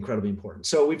incredibly important.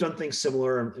 So we've done things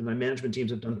similar, and my management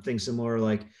teams have done things similar,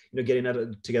 like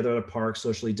getting together at a park,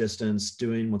 socially distanced,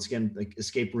 doing, once again, like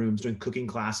escape rooms, doing cooking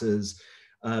classes,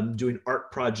 doing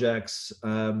art projects.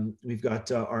 We've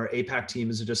got our APAC team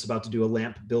is just about to do a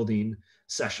lamp building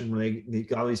session where they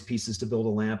got all these pieces to build a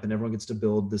lamp, and everyone gets to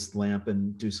build this lamp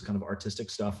and do some kind of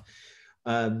artistic stuff.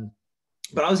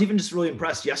 But I was even just really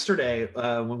impressed yesterday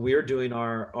when we were doing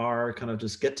our kind of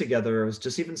just get together. It was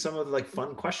just even some of the like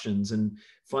fun questions and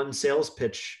fun sales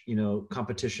pitch,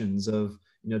 competitions of,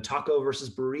 taco versus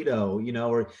burrito,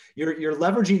 or you're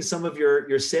leveraging some of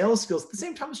your sales skills. At the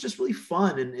same time, it's just really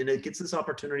fun. And it gets this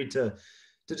opportunity to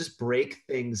just break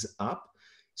things up.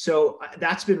 So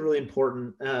that's been really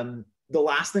important. The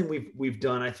last thing we've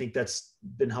done, I think that's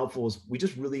been helpful, is we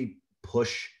just really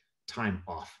push time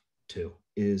off too.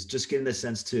 Is just getting the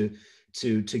sense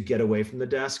to get away from the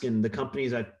desk, and the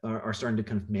companies that are starting to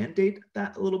kind of mandate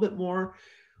that a little bit more.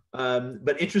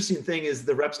 But interesting thing is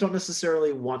the reps don't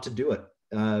necessarily want to do it.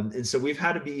 And so we've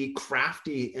had to be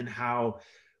crafty in how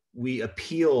we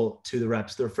appeal to the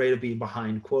reps. They're afraid of being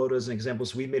behind quotas and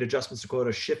examples. So we've made adjustments to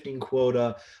quota, shifting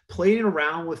quota, playing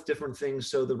around with different things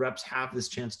so the reps have this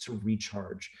chance to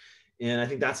recharge. And I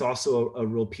think that's also a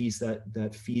real piece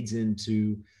that feeds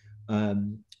into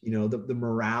the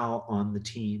morale on the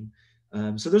team.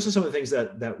 So those are some of the things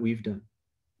that we've done.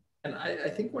 And I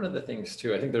think one of the things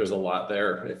too, I think there's a lot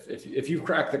there. If you've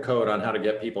cracked the code on how to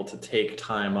get people to take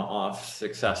time off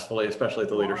successfully, especially at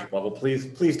the leadership level, please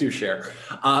do share.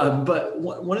 But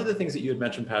one of the things that you had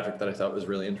mentioned, Patrick, that I thought was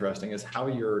really interesting is how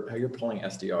you're pulling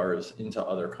SDRs into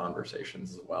other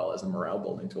conversations as well as a morale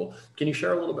building tool. Can you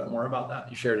share a little bit more about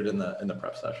that? You shared it in the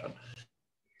prep session.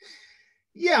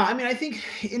 Yeah, I mean, I think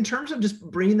in terms of just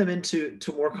bringing them into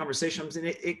more conversations, and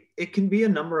it can be a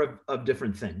number of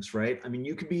different things, right? I mean,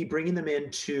 you could be bringing them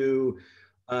into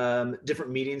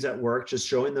different meetings at work, just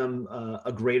showing them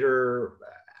a greater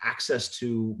access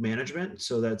to management,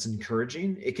 so that's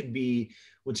encouraging. It could be,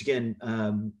 once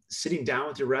again, sitting down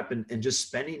with your rep and just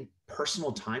spending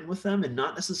personal time with them and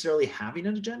not necessarily having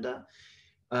an agenda.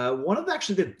 One of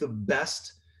actually the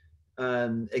best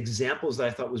examples that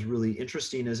I thought was really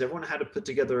interesting is everyone had to put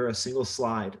together a single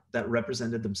slide that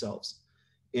represented themselves,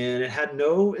 and it had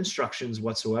no instructions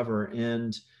whatsoever.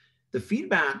 And the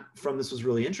feedback from this was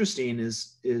really interesting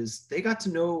is they got to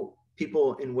know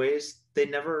people in ways they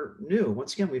never knew.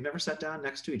 Once again, we've never sat down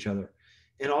next to each other.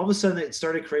 And all of a sudden it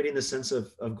started creating the sense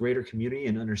of greater community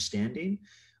and understanding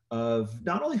of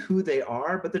not only who they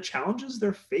are, but the challenges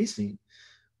they're facing.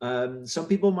 Some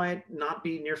people might not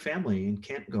be near family and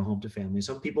can't go home to family.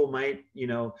 Some people might,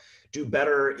 do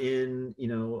better in,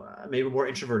 maybe more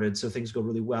introverted, so things go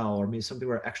really well, or maybe some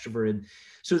people are extroverted.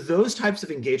 So those types of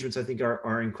engagements, I think,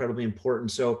 are incredibly important.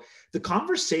 So the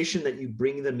conversation that you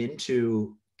bring them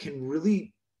into can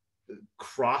really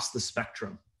cross the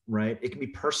spectrum, right? It can be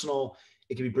personal.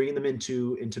 It can be bringing them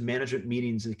into management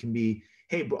meetings. It can be,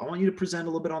 hey, I want you to present a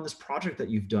little bit on this project that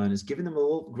you've done, is giving them a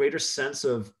little greater sense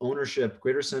of ownership,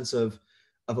 greater sense of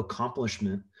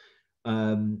accomplishment.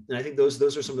 And I think those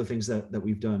are some of the things that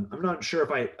we've done. I'm not sure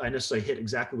if I necessarily hit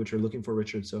exactly what you're looking for,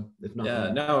 Richard. So if not,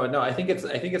 yeah, no, I think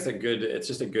it's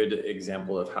just a good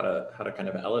example of how to kind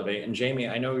of elevate. And Jaime,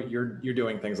 I know you're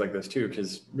doing things like this too,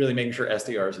 because really making sure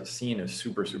SDRs is seen is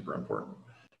super, super important.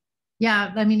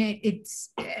 Yeah, I mean, it's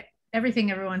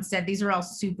everything everyone said. These are all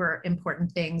super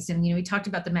important things. And, we talked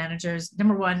about the managers.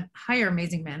 Number one, hire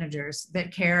amazing managers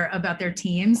that care about their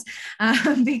teams,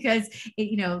 because,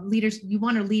 leaders, you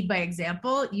want to lead by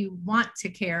example. You want to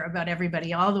care about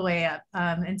everybody all the way up.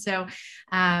 And so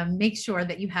make sure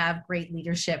that you have great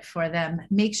leadership for them.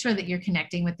 Make sure that you're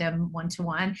connecting with them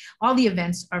one-to-one. All the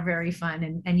events are very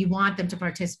fun, and you want them to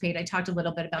participate. I talked a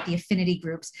little bit about the affinity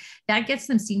groups. That gets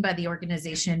them seen by the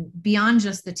organization beyond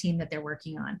just the team that they're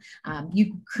working on.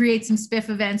 You create some SPIF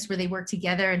events where they work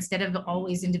together instead of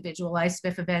always individualized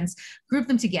SPIF events. Group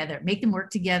them together, make them work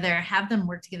together, have them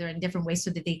work together in different ways so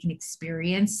that they can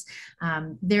experience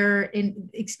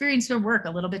their work a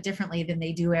little bit differently than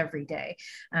they do every day.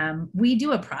 We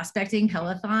do a prospecting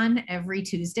hellathon every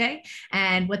Tuesday,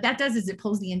 and what that does is it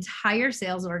pulls the entire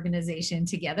sales organization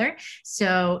together.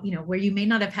 So, where you may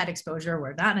not have had exposure,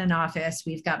 we're not in an office,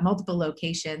 we've got multiple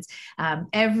locations.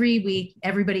 Every week,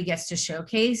 everybody gets to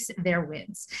showcase their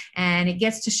wins, and it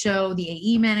gets to show the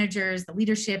AE managers, the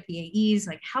leadership, the AEs,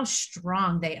 like how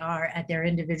strong they are at their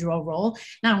individual role.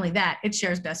 Not only that, it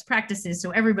shares best practices,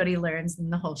 so everybody learns and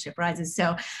the whole ship rises.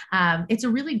 So it's a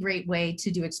really great way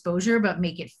to do exposure, but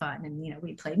make it fun. And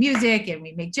we play music and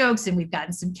we make jokes, and we've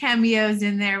gotten some cameos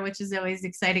in there, which is always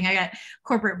exciting. I got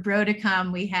Corporate Bro to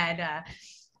come. We had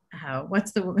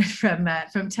what's the woman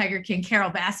from Tiger King?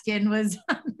 Carol Baskin was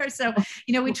on there. So,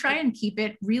 we try and keep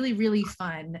it really, really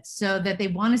fun so that they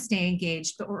want to stay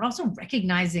engaged, but we're also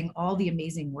recognizing all the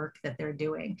amazing work that they're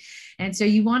doing. And so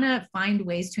you want to find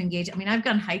ways to engage. I mean, I've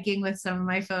gone hiking with some of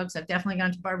my folks. I've definitely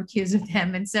gone to barbecues with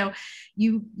them. And so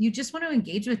you just want to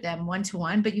engage with them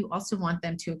one-to-one, but you also want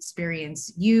them to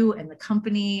experience you and the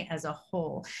company as a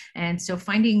whole. And so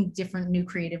finding different new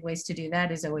creative ways to do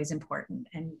that is always important.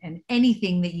 And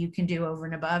anything that you can do over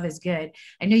and above is good.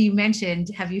 I know you mentioned,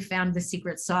 have you found the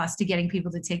secret sauce to getting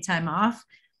people to take time off?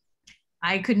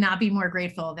 I could not be more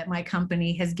grateful that my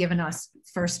company has given us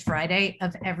first Friday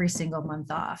of every single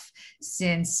month off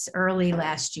since early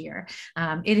last year.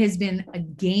 It has been a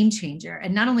game changer.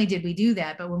 And not only did we do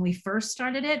that, but when we first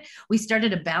started it, we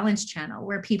started a balance channel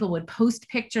where people would post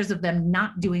pictures of them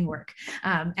not doing work.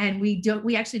 And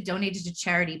we actually donated to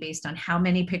charity based on how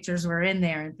many pictures were in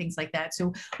there and things like that.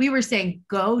 So we were saying,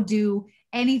 go do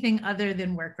anything other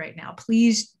than work right now.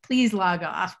 Please log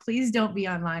off. Please don't be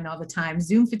online all the time.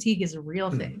 Zoom fatigue is a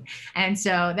real thing. And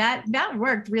so that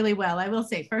worked really well. I will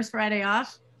say first Friday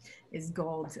off is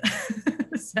gold.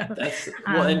 So, that's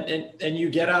well, and you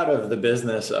get out of the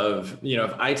business of,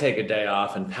 if I take a day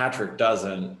off and Patrick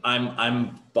doesn't,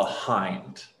 I'm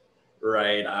behind,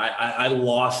 right? I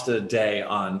lost a day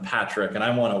on Patrick and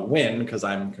I want to win because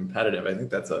I'm competitive. I think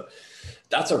that's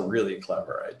a really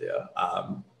clever idea.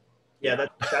 Yeah,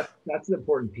 that's the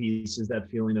important piece, is that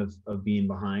feeling of being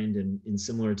behind. And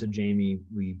similar to Jaime,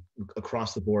 we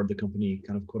across the board, the company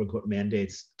kind of quote unquote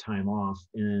mandates time off,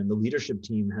 and the leadership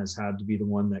team has had to be the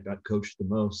one that got coached the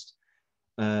most,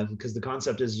 because the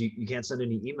concept is you can't send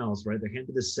any emails, right? There can't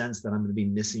be this sense that I'm going to be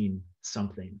missing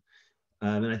something.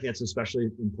 And I think that's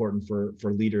especially important for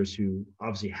leaders who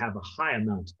obviously have a high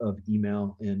amount of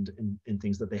email and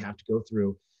things that they have to go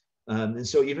through. And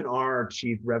so even our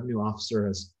chief revenue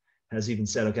officer has even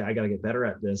said, okay, I got to get better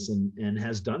at this, and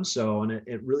has done so. And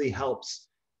it really helps,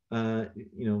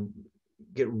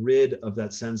 get rid of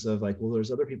that sense of like, well,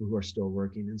 there's other people who are still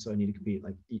working, and so I need to compete.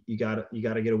 Like you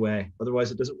gotta get away.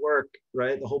 Otherwise it doesn't work,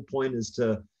 right? The whole point is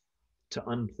to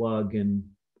unplug, and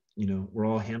we're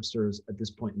all hamsters at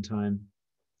this point in time,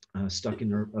 stuck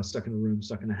in a room,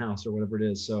 stuck in a house, or whatever it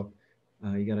is. So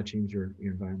you got to change your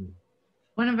environment.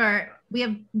 One of our, we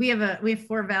have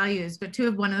 4 values, but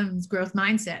one of them is growth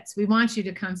mindsets. We want you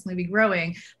to constantly be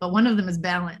growing, but one of them is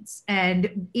balance.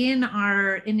 And in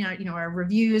our our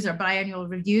reviews, our biannual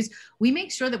reviews, we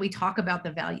make sure that we talk about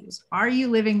the values. Are you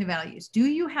living the values? Do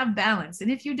you have balance?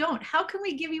 And if you don't, how can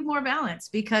we give you more balance?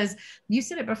 Because you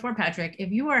said it before, Patrick,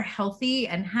 if you are healthy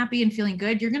and happy and feeling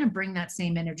good, you're going to bring that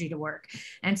same energy to work.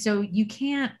 And so you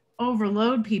can't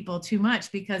overload people too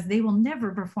much, because they will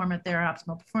never perform at their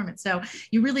optimal performance. So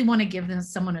you really want to give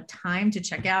someone a time to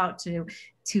check out, to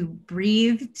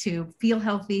breathe, to feel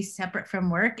healthy, separate from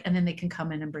work, and then they can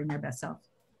come in and bring their best self.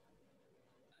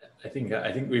 I think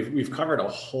we've covered a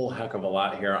whole heck of a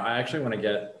lot here. I actually want to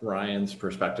get Ryan's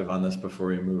perspective on this before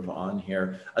we move on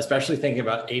here, especially thinking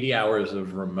about 80 hours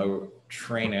of remote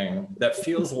training. That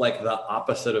feels like the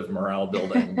opposite of morale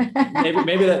building.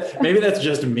 maybe that's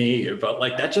just me, but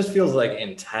like that just feels like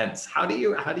intense. How do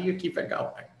you keep it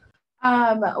going?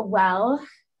 Well,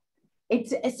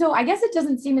 so I guess it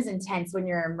doesn't seem as intense when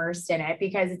you're immersed in it,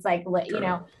 because it's like,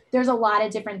 there's a lot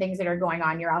of different things that are going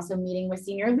on. You're also meeting with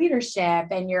senior leadership,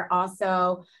 and you're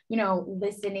also,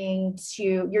 listening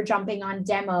to, you're jumping on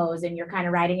demos, and you're kind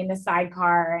of riding in the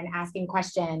sidecar and asking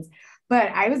questions. But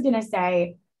I was going to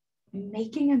say,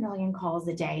 making 1 million calls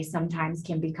a day sometimes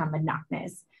can become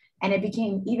monotonous. And it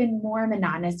became even more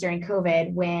monotonous during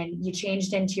COVID, when you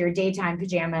changed into your daytime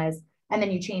pajamas and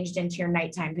then you changed into your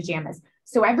nighttime pajamas.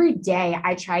 So every day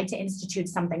I tried to institute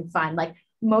something fun, like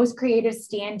most creative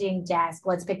standing desk.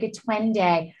 Let's pick a twin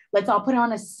day. Let's all put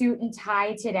on a suit and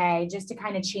tie today, just to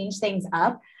kind of change things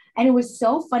up. And it was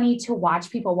so funny to watch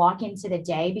people walk into the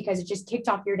day, because it just kicked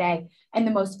off your day in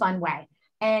the most fun way.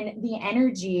 And the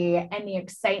energy and the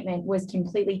excitement was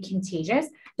completely contagious,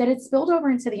 that it spilled over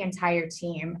into the entire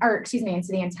team,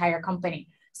 into the entire company.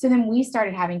 So then we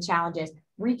started having challenges,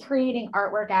 recreating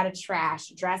artwork out of trash,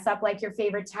 dress up like your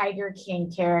favorite Tiger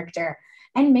King character,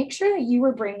 and make sure that you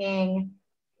were bringing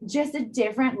just a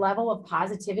different level of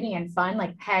positivity and fun.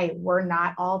 Like, hey, we're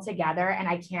not all together, and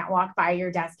I can't walk by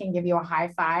your desk and give you a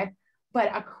high five,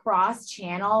 but across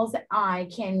channels, I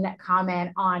can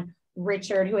comment on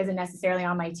Richard, who isn't necessarily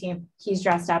on my team. He's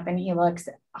dressed up and he looks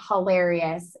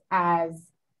hilarious as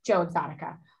Joe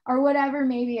Exotica, or whatever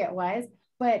maybe it was.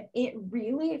 But it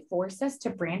really forced us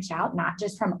to branch out, not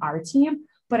just from our team,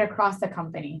 but across the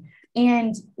company.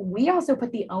 And we also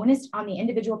put the onus on the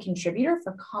individual contributor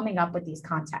for coming up with these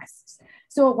contests.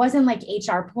 So it wasn't like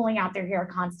HR pulling out their hair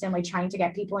constantly trying to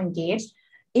get people engaged.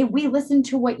 We listened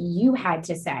to what you had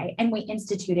to say, and we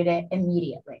instituted it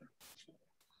immediately.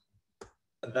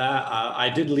 That I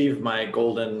did leave my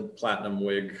golden platinum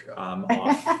wig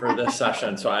off for this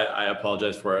session, so I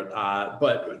apologize for it.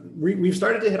 But we've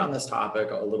started to hit on this topic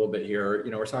a little bit here.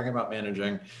 We're talking about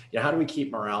managing. How do we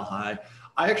keep morale high?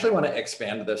 I actually want to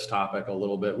expand this topic a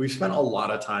little bit. We've spent a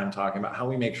lot of time talking about how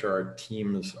we make sure our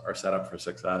teams are set up for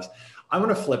success. I want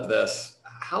to flip this.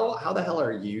 How the hell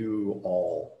are you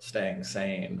all staying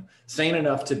sane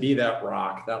enough to be that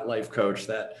rock, that life coach,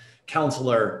 that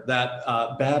counselor, that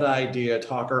bad idea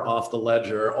talker off the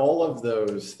ledger, all of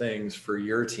those things for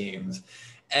your teams?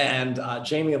 And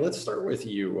Jaime, let's start with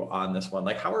you on this one.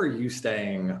 Like, how are you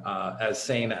staying as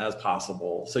sane as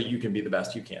possible so you can be the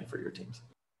best you can for your teams?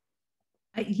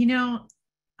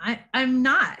 I'm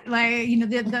not, like,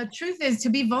 the truth is to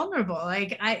be vulnerable.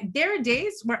 Like, there are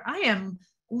days where I am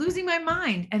losing my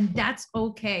mind, and that's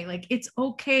okay. Like, it's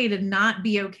okay to not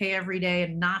be okay every day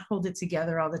and not hold it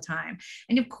together all the time.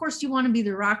 And of course you want to be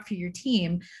the rock for your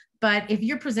team, but if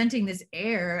you're presenting this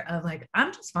air of like,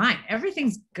 I'm just fine,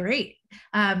 everything's great,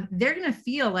 they're going to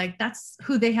feel like that's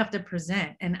who they have to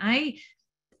present. And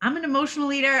I'm an emotional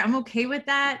leader. I'm okay with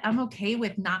that. I'm okay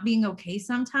with not being okay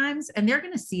sometimes. And they're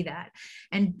going to see that.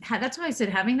 And that's why I said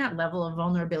having that level of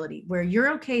vulnerability where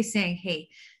you're okay saying, hey,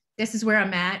 this is where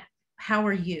I'm at. how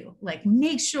are you? Like,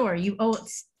 make sure you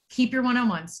keep your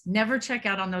one-on-ones, never check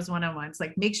out on those one-on-ones.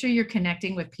 Like, make sure you're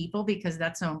connecting with people because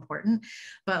that's so important.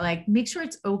 But like, make sure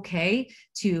it's okay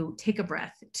to take a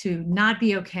breath, to not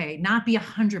be okay, not be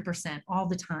 100% all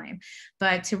the time,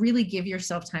 but to really give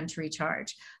yourself time to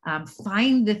recharge.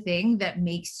 Find the thing that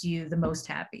makes you the most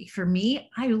happy. For me,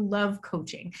 I love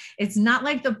coaching. It's not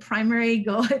like the primary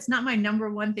goal. It's not my number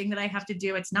one thing that I have to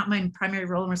do. It's not my primary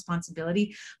role and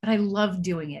responsibility, but I love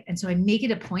doing it. And so I make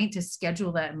it a point to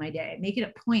schedule that in my day. I make it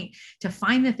a point to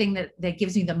find the thing that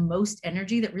gives me the most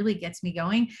energy, that really gets me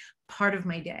going, part of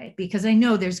my day, because I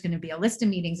know there's going to be a list of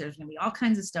meetings, there's going to be all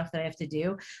kinds of stuff that I have to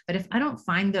do. But if I don't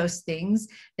find those things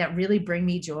that really bring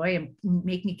me joy and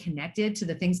make me connected to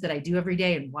the things that I do every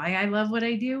day and why I love what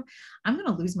I do, I'm going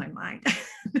to lose my mind.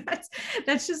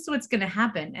 That's just what's going to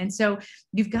happen. And so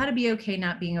you've got to be okay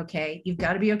not being okay. You've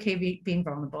got to be okay being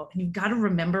vulnerable. And you've got to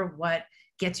remember what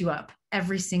gets you up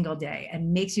every single day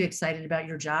and makes you excited about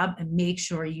your job, and make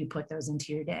sure you put those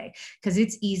into your day, because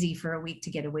it's easy for a week to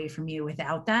get away from you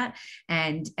without that.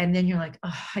 And then you're like,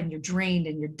 oh, and you're drained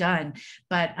and you're done.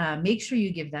 But make sure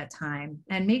you give that time,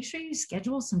 and make sure you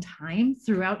schedule some time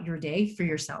throughout your day for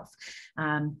yourself.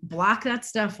 Block that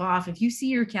stuff off. If you see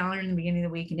your calendar in the beginning of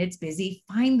the week and it's busy,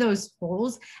 find those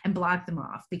holes and block them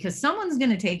off, because someone's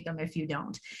going to take them if you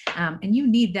don't. And you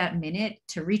need that minute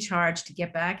to recharge, to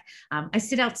get back. I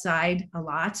sit outside a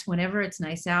lot. Whenever it's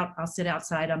nice out, I'll sit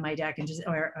outside on my deck and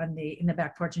or in the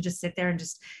back porch and just sit there and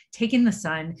just take in the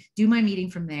sun, do my meeting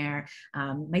from there.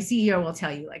 My CEO will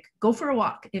tell you, like, go for a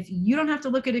walk. If you don't have to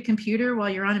look at a computer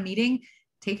while you're on a meeting,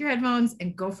 take your headphones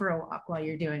and go for a walk while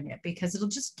you're doing it, because it'll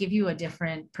just give you a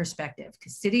different perspective.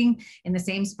 Because sitting in the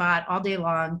same spot all day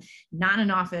long, not in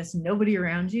an office, nobody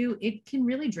around you, it can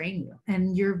really drain you.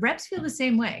 And your reps feel the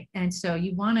same way. And so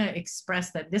you want to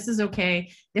express that this is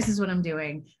okay. This is what I'm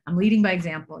doing. I'm leading by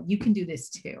example. You can do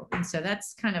this too. And so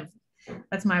that's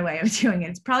my way of doing it.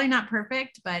 It's probably not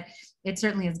perfect, but it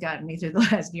certainly has gotten me through the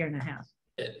last year and a half.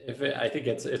 I think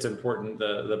it's important.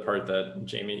 The part that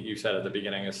Jaime, you said at the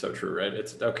beginning is so true, right?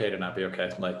 It's okay to not be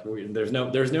okay. Like there's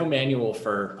no manual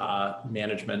for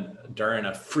management during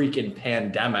a freaking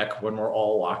pandemic when we're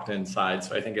all locked inside.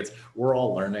 So I think we're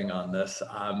all learning on this.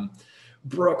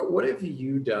 Brooke, what have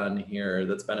you done here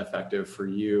that's been effective for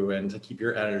you and to keep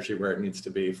your energy where it needs to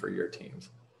be for your teams?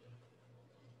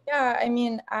 Yeah, I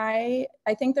mean, I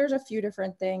think there's a few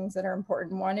different things that are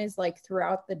important. One is like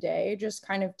throughout the day, just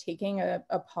kind of taking a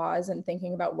pause and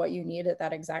thinking about what you need at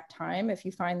that exact time. If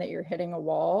you find that you're hitting a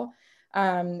wall,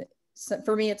 so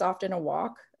for me, it's often a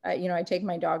walk. I take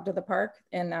my dog to the park,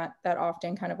 and that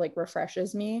often kind of like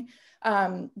refreshes me.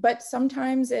 But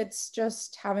sometimes it's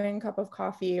just having a cup of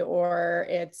coffee, or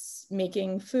it's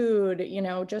making food,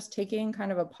 just taking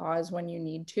kind of a pause when you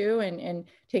need to, and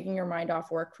taking your mind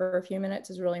off work for a few minutes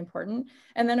is really important.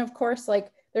 And then of course,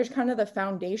 like there's kind of the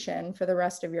foundation for the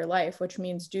rest of your life, which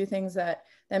means do things that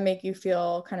make you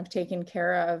feel kind of taken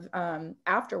care of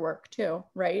after work too,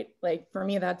 right? Like for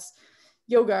me, that's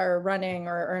yoga or running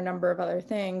or a number of other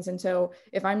things. And so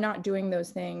if I'm not doing those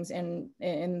things in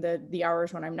the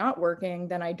hours when I'm not working,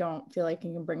 then I don't feel like I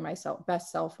can bring myself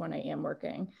best self when I am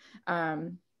working.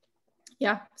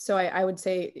 So I would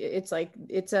say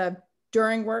it's a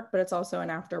during work, but it's also an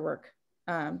after work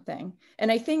thing.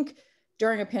 And I think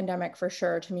during a pandemic, for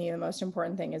sure, to me, the most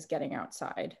important thing is getting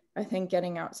outside. I think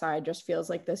getting outside just feels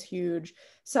like this huge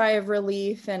sigh of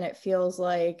relief, and it feels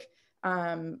like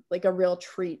a real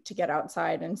treat to get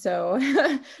outside. And so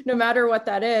no matter what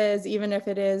that is, even if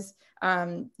it is,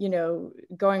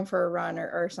 going for a run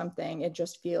or something, it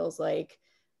just feels like,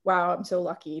 wow, I'm so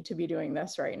lucky to be doing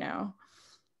this right now.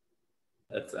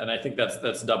 And I think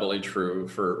that's doubly true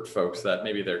for folks that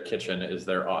maybe their kitchen is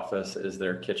their office, is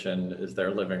their kitchen, is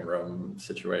their living room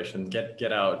situation.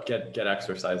 Get out, get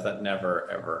exercise. That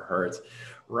never, ever hurts.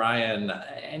 Ryann,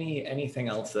 anything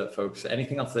else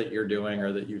that you're doing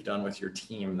or that you've done with your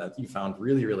team that you found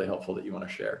really, really helpful that you want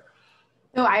to share?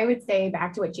 So I would say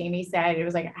back to what Jaime said, it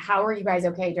was like, how are you guys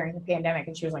okay during the pandemic?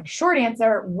 And she was like, short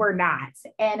answer, we're not.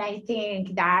 And I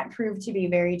think that proved to be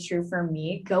very true for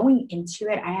me. Going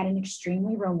into it, I had an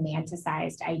extremely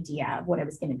romanticized idea of what it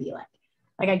was going to be like.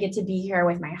 Like, I get to be here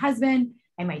with my husband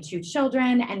and my 2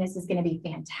 children, and this is going to be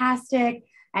fantastic.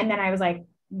 And then I was like,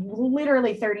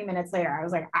 literally 30 minutes later, I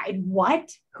was like, what?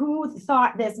 Who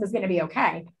thought this was going to be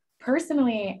okay?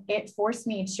 Personally, it forced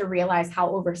me to realize how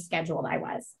overscheduled I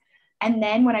was. And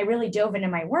then when I really dove into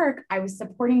my work, I was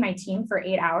supporting my team for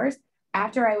 8 hours.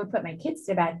 After I would put my kids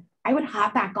to bed, I would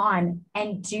hop back on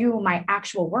and do my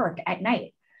actual work at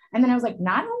night. And then I was like,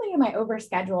 not only am I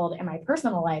overscheduled in my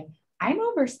personal life, I'm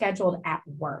overscheduled at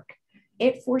work.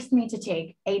 it forced me to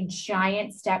take a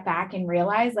giant step back and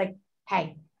realize like,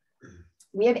 hey,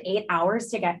 we have 8 hours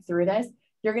to get through this.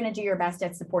 You're going to do your best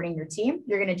at supporting your team.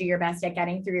 You're going to do your best at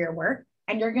getting through your work,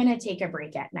 and you're going to take a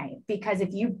break at night, because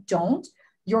if you don't,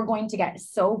 you're going to get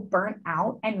so burnt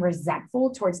out and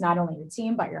resentful towards not only your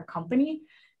team, but your company.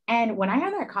 And when I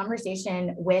had that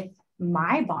conversation with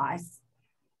my boss,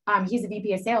 he's a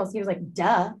VP of sales. He was like,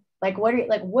 duh, like, what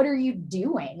are you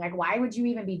doing? Like, why would you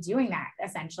even be doing that,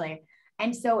 essentially?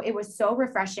 And so it was so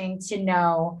refreshing to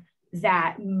know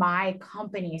that my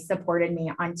company supported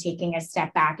me on taking a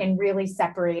step back and really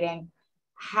separating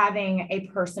having a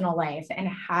personal life and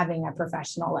having a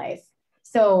professional life.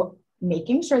 So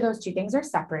making sure those two things are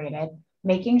separated,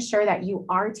 making sure that you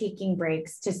are taking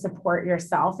breaks to support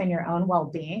yourself and your own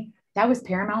well-being, that was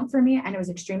paramount for me. And it was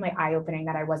extremely eye-opening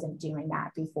that I wasn't doing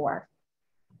that before.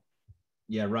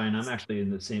 Yeah, Ryan, I'm actually in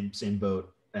the same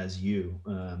boat as you.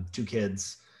 2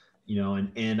 kids,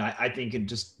 and I think it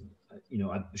just,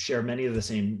 I share many of the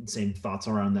same thoughts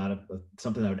around that.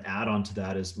 Something that I would add on to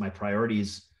that is my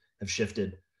priorities have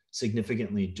shifted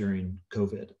significantly during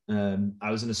COVID.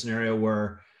 I was in a scenario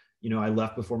where, I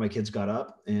left before my kids got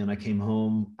up, and I came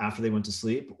home after they went to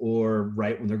sleep or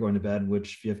right when they're going to bed,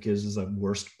 which if you have kids is the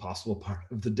worst possible part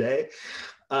of the day.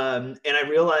 And I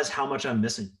realized how much I'm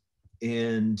missing.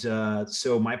 And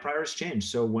so my priorities changed.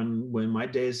 So when my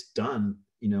day's done,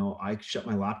 I shut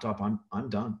my laptop, I'm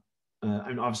done.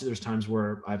 And obviously there's times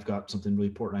where I've got something really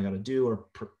important I got to do, or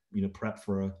prep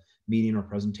for a meeting or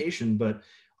presentation, but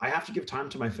I have to give time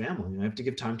to my family. I have to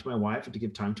give time to my wife. I have to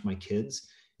give time to my kids.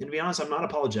 And to be honest, I'm not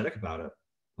apologetic about it.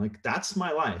 Like, that's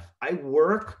my life. I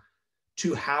work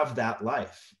to have that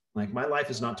life. Like, my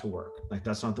life is not to work. Like,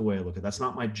 that's not the way I look at it. That's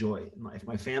not my joy in life.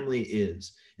 My family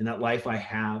is, and that life I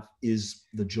have is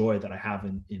the joy that I have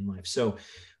in life. So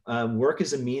work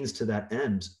is a means to that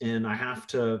end, and I have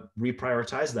to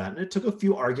reprioritize that. And it took a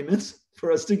few arguments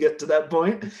for us to get to that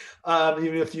point.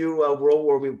 Even a few World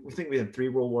War, we think we had 3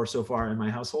 World Wars so far in my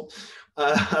household.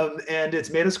 And it's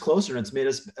made us closer, and it's made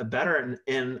us better.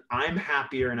 And I'm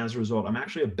happier. And as a result, I'm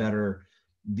actually a better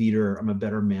leader. I'm a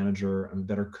better manager. I'm a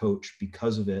better coach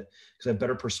because of it, because I have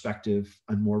better perspective.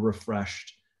 I'm more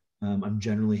refreshed. I'm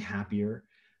generally happier.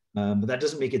 But that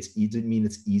doesn't mean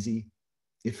it's easy.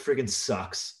 It friggin'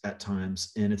 sucks at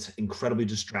times, and it's incredibly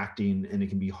distracting, and it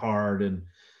can be hard, and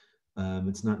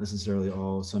it's not necessarily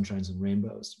all sunshines and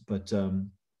rainbows. But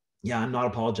yeah, I'm not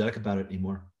apologetic about it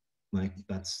anymore. Like,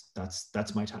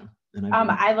 that's my time. And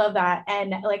I love that.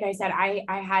 And like I said, I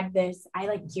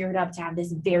geared up to have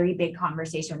this very big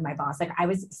conversation with my boss. Like, I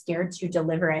was scared to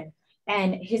deliver it,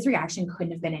 and his reaction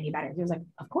couldn't have been any better. He was like,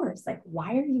 of course, like,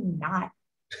 why are you not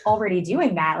already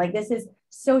doing that? Like, this is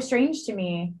so strange to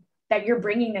me that you're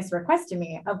bringing this request to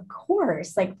me. Of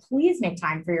course, like, please make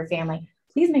time for your family.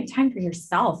 Please make time for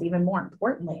yourself, even more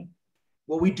importantly.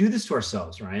 Well, we do this to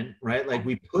ourselves, Ryan, right? Like,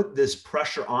 we put this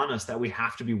pressure on us that we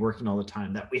have to be working all the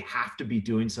time, that we have to be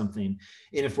doing something.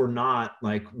 And if we're not,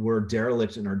 like, we're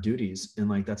derelict in our duties. And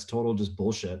like, that's total just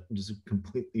bullshit. I'm just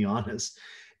completely honest.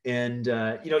 And,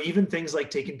 even things like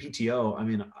taking PTO, I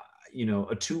mean,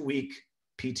 a 2-week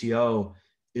PTO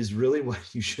is really what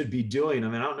you should be doing. I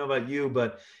mean, I don't know about you,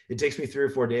 but it takes me 3 or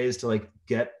 4 days to like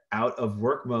get out of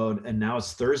work mode. And now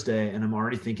it's Thursday, and I'm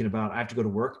already thinking about, I have to go to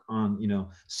work on,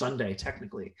 Sunday,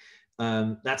 technically.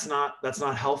 That's not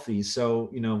healthy. So,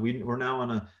 we're now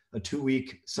on a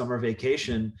 2-week summer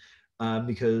vacation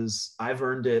because I've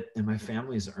earned it and my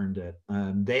family's earned it.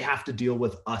 They have to deal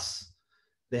with us.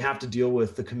 They have to deal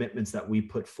with the commitments that we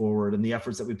put forward and the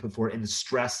efforts that we put forward and the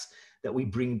stress that we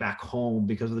bring back home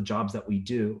because of the jobs that we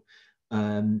do.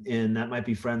 And that might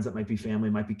be friends, that might be family,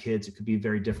 it might be kids. It could be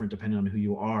very different depending on who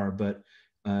you are, but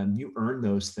you earn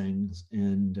those things.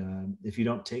 And if you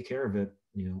don't take care of it,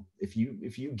 if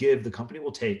you give, the company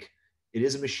will take. It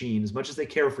is a machine. As much as they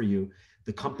care for you,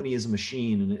 the company is a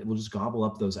machine, and it will just gobble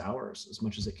up those hours as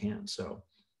much as it can. So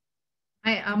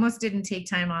I almost didn't take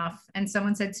time off. And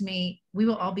someone said to me, we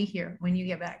will all be here when you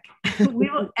get back.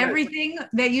 Everything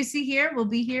that you see here will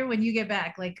be here when you get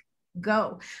back. Like,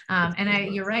 go.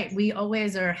 You're right. We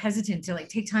always are hesitant to like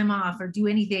take time off or do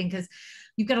anything because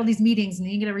you've got all these meetings and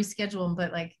you got to reschedule them,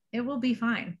 but like, it will be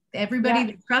fine.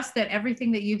 Everybody trust that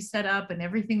everything that you've set up and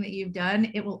everything that you've done,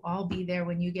 it will all be there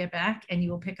when you get back, and you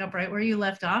will pick up right where you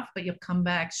left off, but you'll come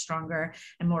back stronger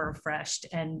and more refreshed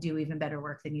and do even better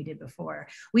work than you did before.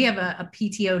 We have a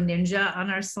PTO ninja on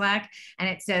our Slack, and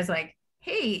it says like,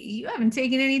 hey, you haven't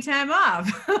taken any time off.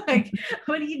 Like,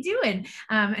 what are you doing?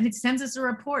 And it sends us a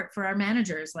report for our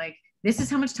managers. Like, this is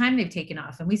how much time they've taken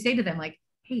off. And we say to them like,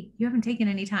 hey, you haven't taken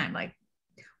any time. Like,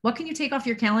 what can you take off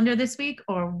your calendar this week,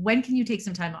 or when can you take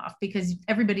some time off, because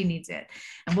everybody needs it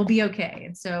and we'll be okay.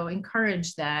 And so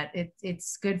encourage that.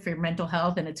 It's good for your mental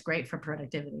health and it's great for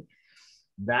productivity.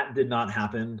 That did not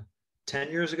happen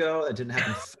 10 years ago. It didn't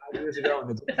happen 5 years ago,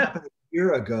 and it didn't happen a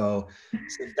year ago.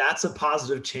 So that's a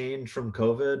positive change from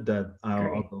COVID that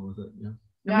I'll go with it. Yeah.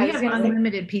 And we have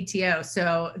unlimited PTO.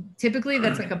 So typically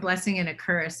that's like a blessing and a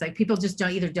curse. Like people just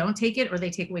don't take it, or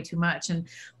they take way too much. And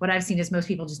what I've seen is most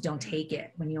people just don't take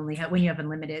it when you have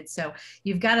unlimited. So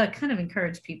you've got to kind of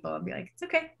encourage people and be like, it's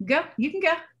okay, go, you can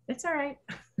go. It's all right.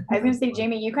 I was going to say,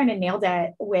 Jaime, you kind of nailed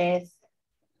it with,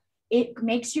 it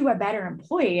makes you a better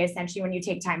employee essentially when you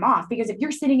take time off, because if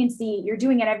you're sitting in seat, you're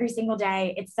doing it every single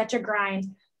day, it's such a grind,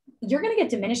 you're going to get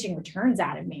diminishing returns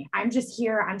out of me. I'm just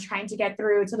here, I'm trying to get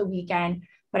through to the weekend.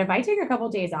 But if I take a couple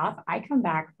of days off, I come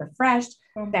back refreshed,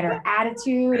 better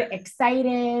attitude,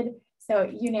 excited. So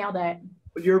you nailed it.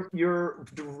 Your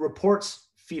reports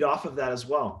feed off of that as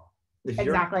well. If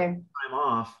exactly. You're time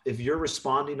off, if you're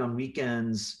responding on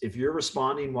weekends, if you're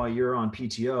responding while you're on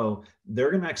PTO,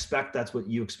 they're going to expect that's what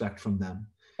you expect from them.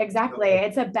 Exactly. So,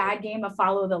 it's a bad game of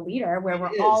follow the leader where we're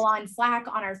all on Slack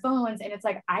on our phones. And it's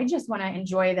like, I just want to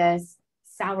enjoy this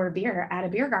sour beer at a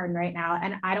beer garden right now.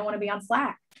 And I don't want to be on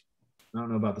Slack. I don't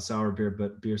know about the sour beer,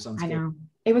 but beer sounds good. I know.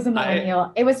 It was a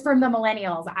millennial. It was from the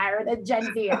millennials. Or the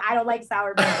Gen Z. I don't like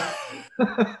sour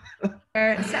beer.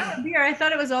 Sour beer. I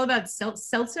thought it was all about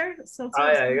seltzer.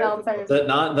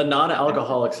 The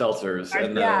non-alcoholic seltzers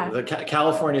and the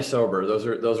California sober.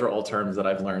 Those are all terms that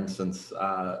I've learned since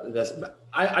this.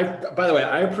 By the way,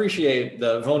 I appreciate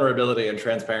the vulnerability and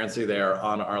transparency there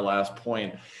on our last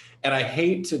point. And I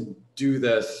hate to do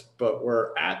this, but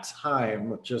we're at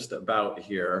time just about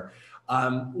here.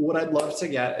 What I'd love to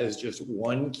get is just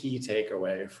one key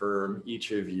takeaway from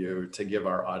each of you to give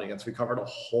our audience. We covered a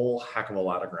whole heck of a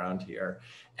lot of ground here,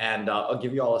 and I'll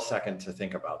give you all a second to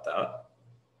think about that.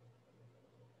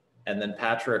 And then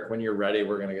Patrick, when you're ready,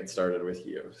 we're gonna get started with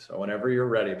you. So whenever you're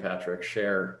ready, Patrick,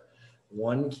 share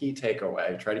one key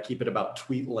takeaway. Try to keep it about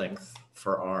tweet length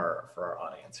for our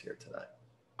audience here today.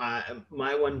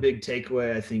 My one big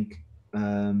takeaway, I think,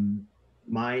 the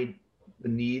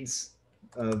needs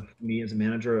of me as a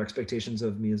manager, or expectations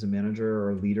of me as a manager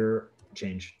or a leader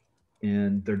change,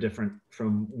 and they're different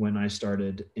from when I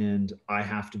started, and I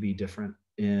have to be different,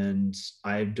 and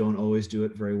I don't always do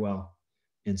it very well.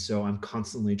 And so I'm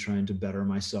constantly trying to better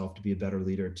myself, to be a better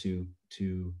leader, to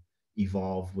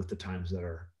evolve with the times that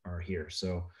are here.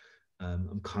 So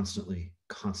I'm constantly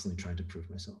trying to improve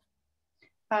myself.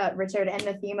 Richard, and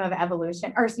the theme of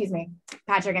evolution, or excuse me,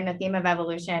 Patrick, and the theme of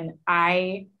evolution,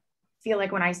 I feel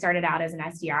like when I started out as an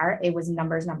SDR, it was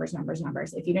numbers.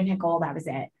 If you didn't hit goal, that was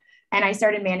it. And I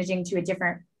started managing to a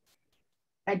different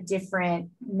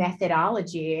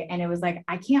methodology. And it was like,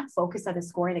 I can't focus on the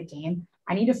score of the game.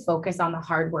 I need to focus on the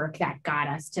hard work that got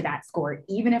us to that score.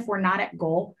 Even if we're not at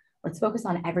goal, let's focus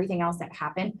on everything else that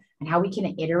happened and how we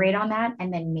can iterate on that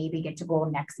and then maybe get to goal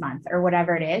next month or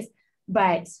whatever it is.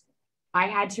 But I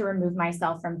had to remove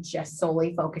myself from just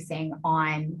solely focusing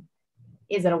on,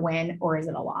 is it a win or is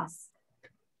it a loss?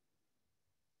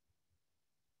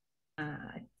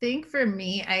 I think for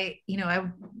me, I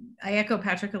echo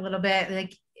Patrick a little bit,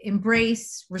 like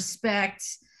embrace, respect,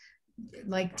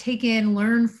 like take in,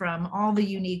 learn from all the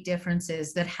unique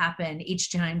differences that happen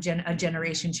each time a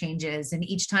generation changes, and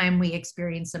each time we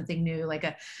experience something new, like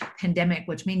a pandemic,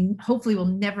 which hopefully will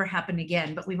never happen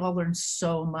again, but we've all learned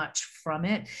so much from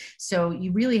it. So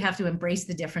you really have to embrace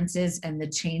the differences and the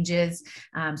changes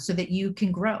so that you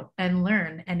can grow and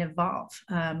learn and evolve.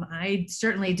 I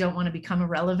certainly don't want to become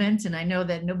irrelevant, and I know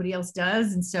that nobody else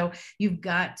does. And so you've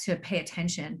got to pay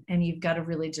attention, and you've got to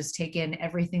really just take in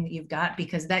everything that you've got,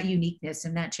 because that uniqueness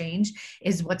and that change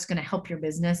is what's going to help your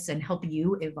business and help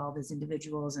you evolve as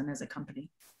individuals and as a company.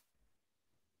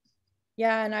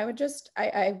 Yeah, and I would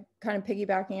I kind of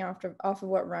piggybacking off of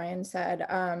what Ryan said.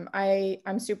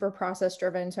 I'm super process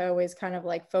driven, so I always kind of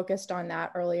like focused on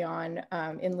that early on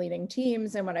in leading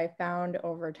teams. And what I found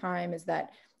over time is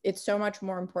that it's so much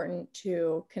more important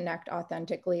to connect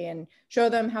authentically and show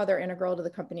them how they're integral to the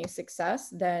company's success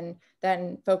than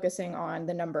focusing on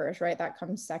the numbers, right? That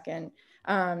comes second.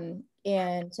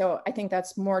 And so I think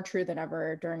that's more true than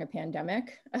ever during a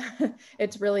pandemic.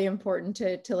 It's really important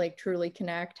to like truly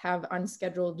connect, have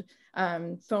unscheduled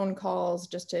phone calls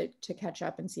just to catch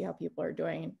up and see how people are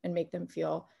doing and make them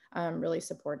feel really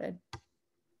supported.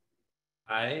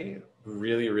 I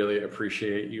really, really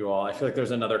appreciate you all. I feel like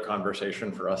there's another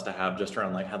conversation for us to have just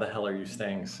around like, how the hell are you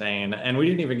staying sane? And we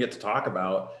didn't even get to talk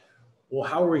about well,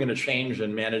 how are we going to change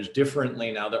and manage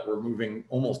differently now that we're moving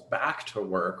almost back to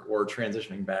work or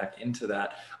transitioning back into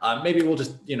that? Maybe we'll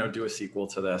just, do a sequel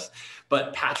to this.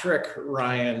 But Patrick,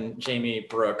 Ryan, Jaime,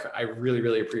 Brooke, I really,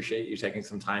 really appreciate you taking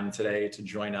some time today to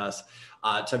join us,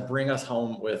 to bring us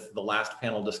home with the last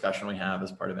panel discussion we have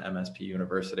as part of MSP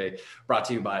University, brought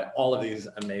to you by all of these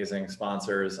amazing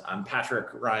sponsors. Patrick,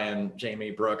 Ryan,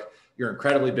 Jaime, Brooke, you're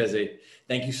incredibly busy.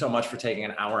 Thank you so much for taking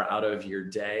an hour out of your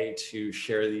day to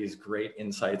share these great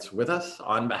insights with us.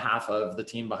 On behalf of the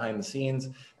team behind the scenes,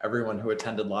 everyone who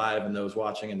attended live and those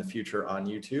watching in the future on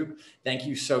YouTube, thank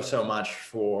you so, so much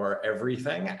for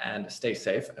everything, and stay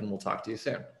safe, and we'll talk to you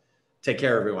soon. Take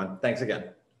care, everyone. Thanks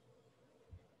again.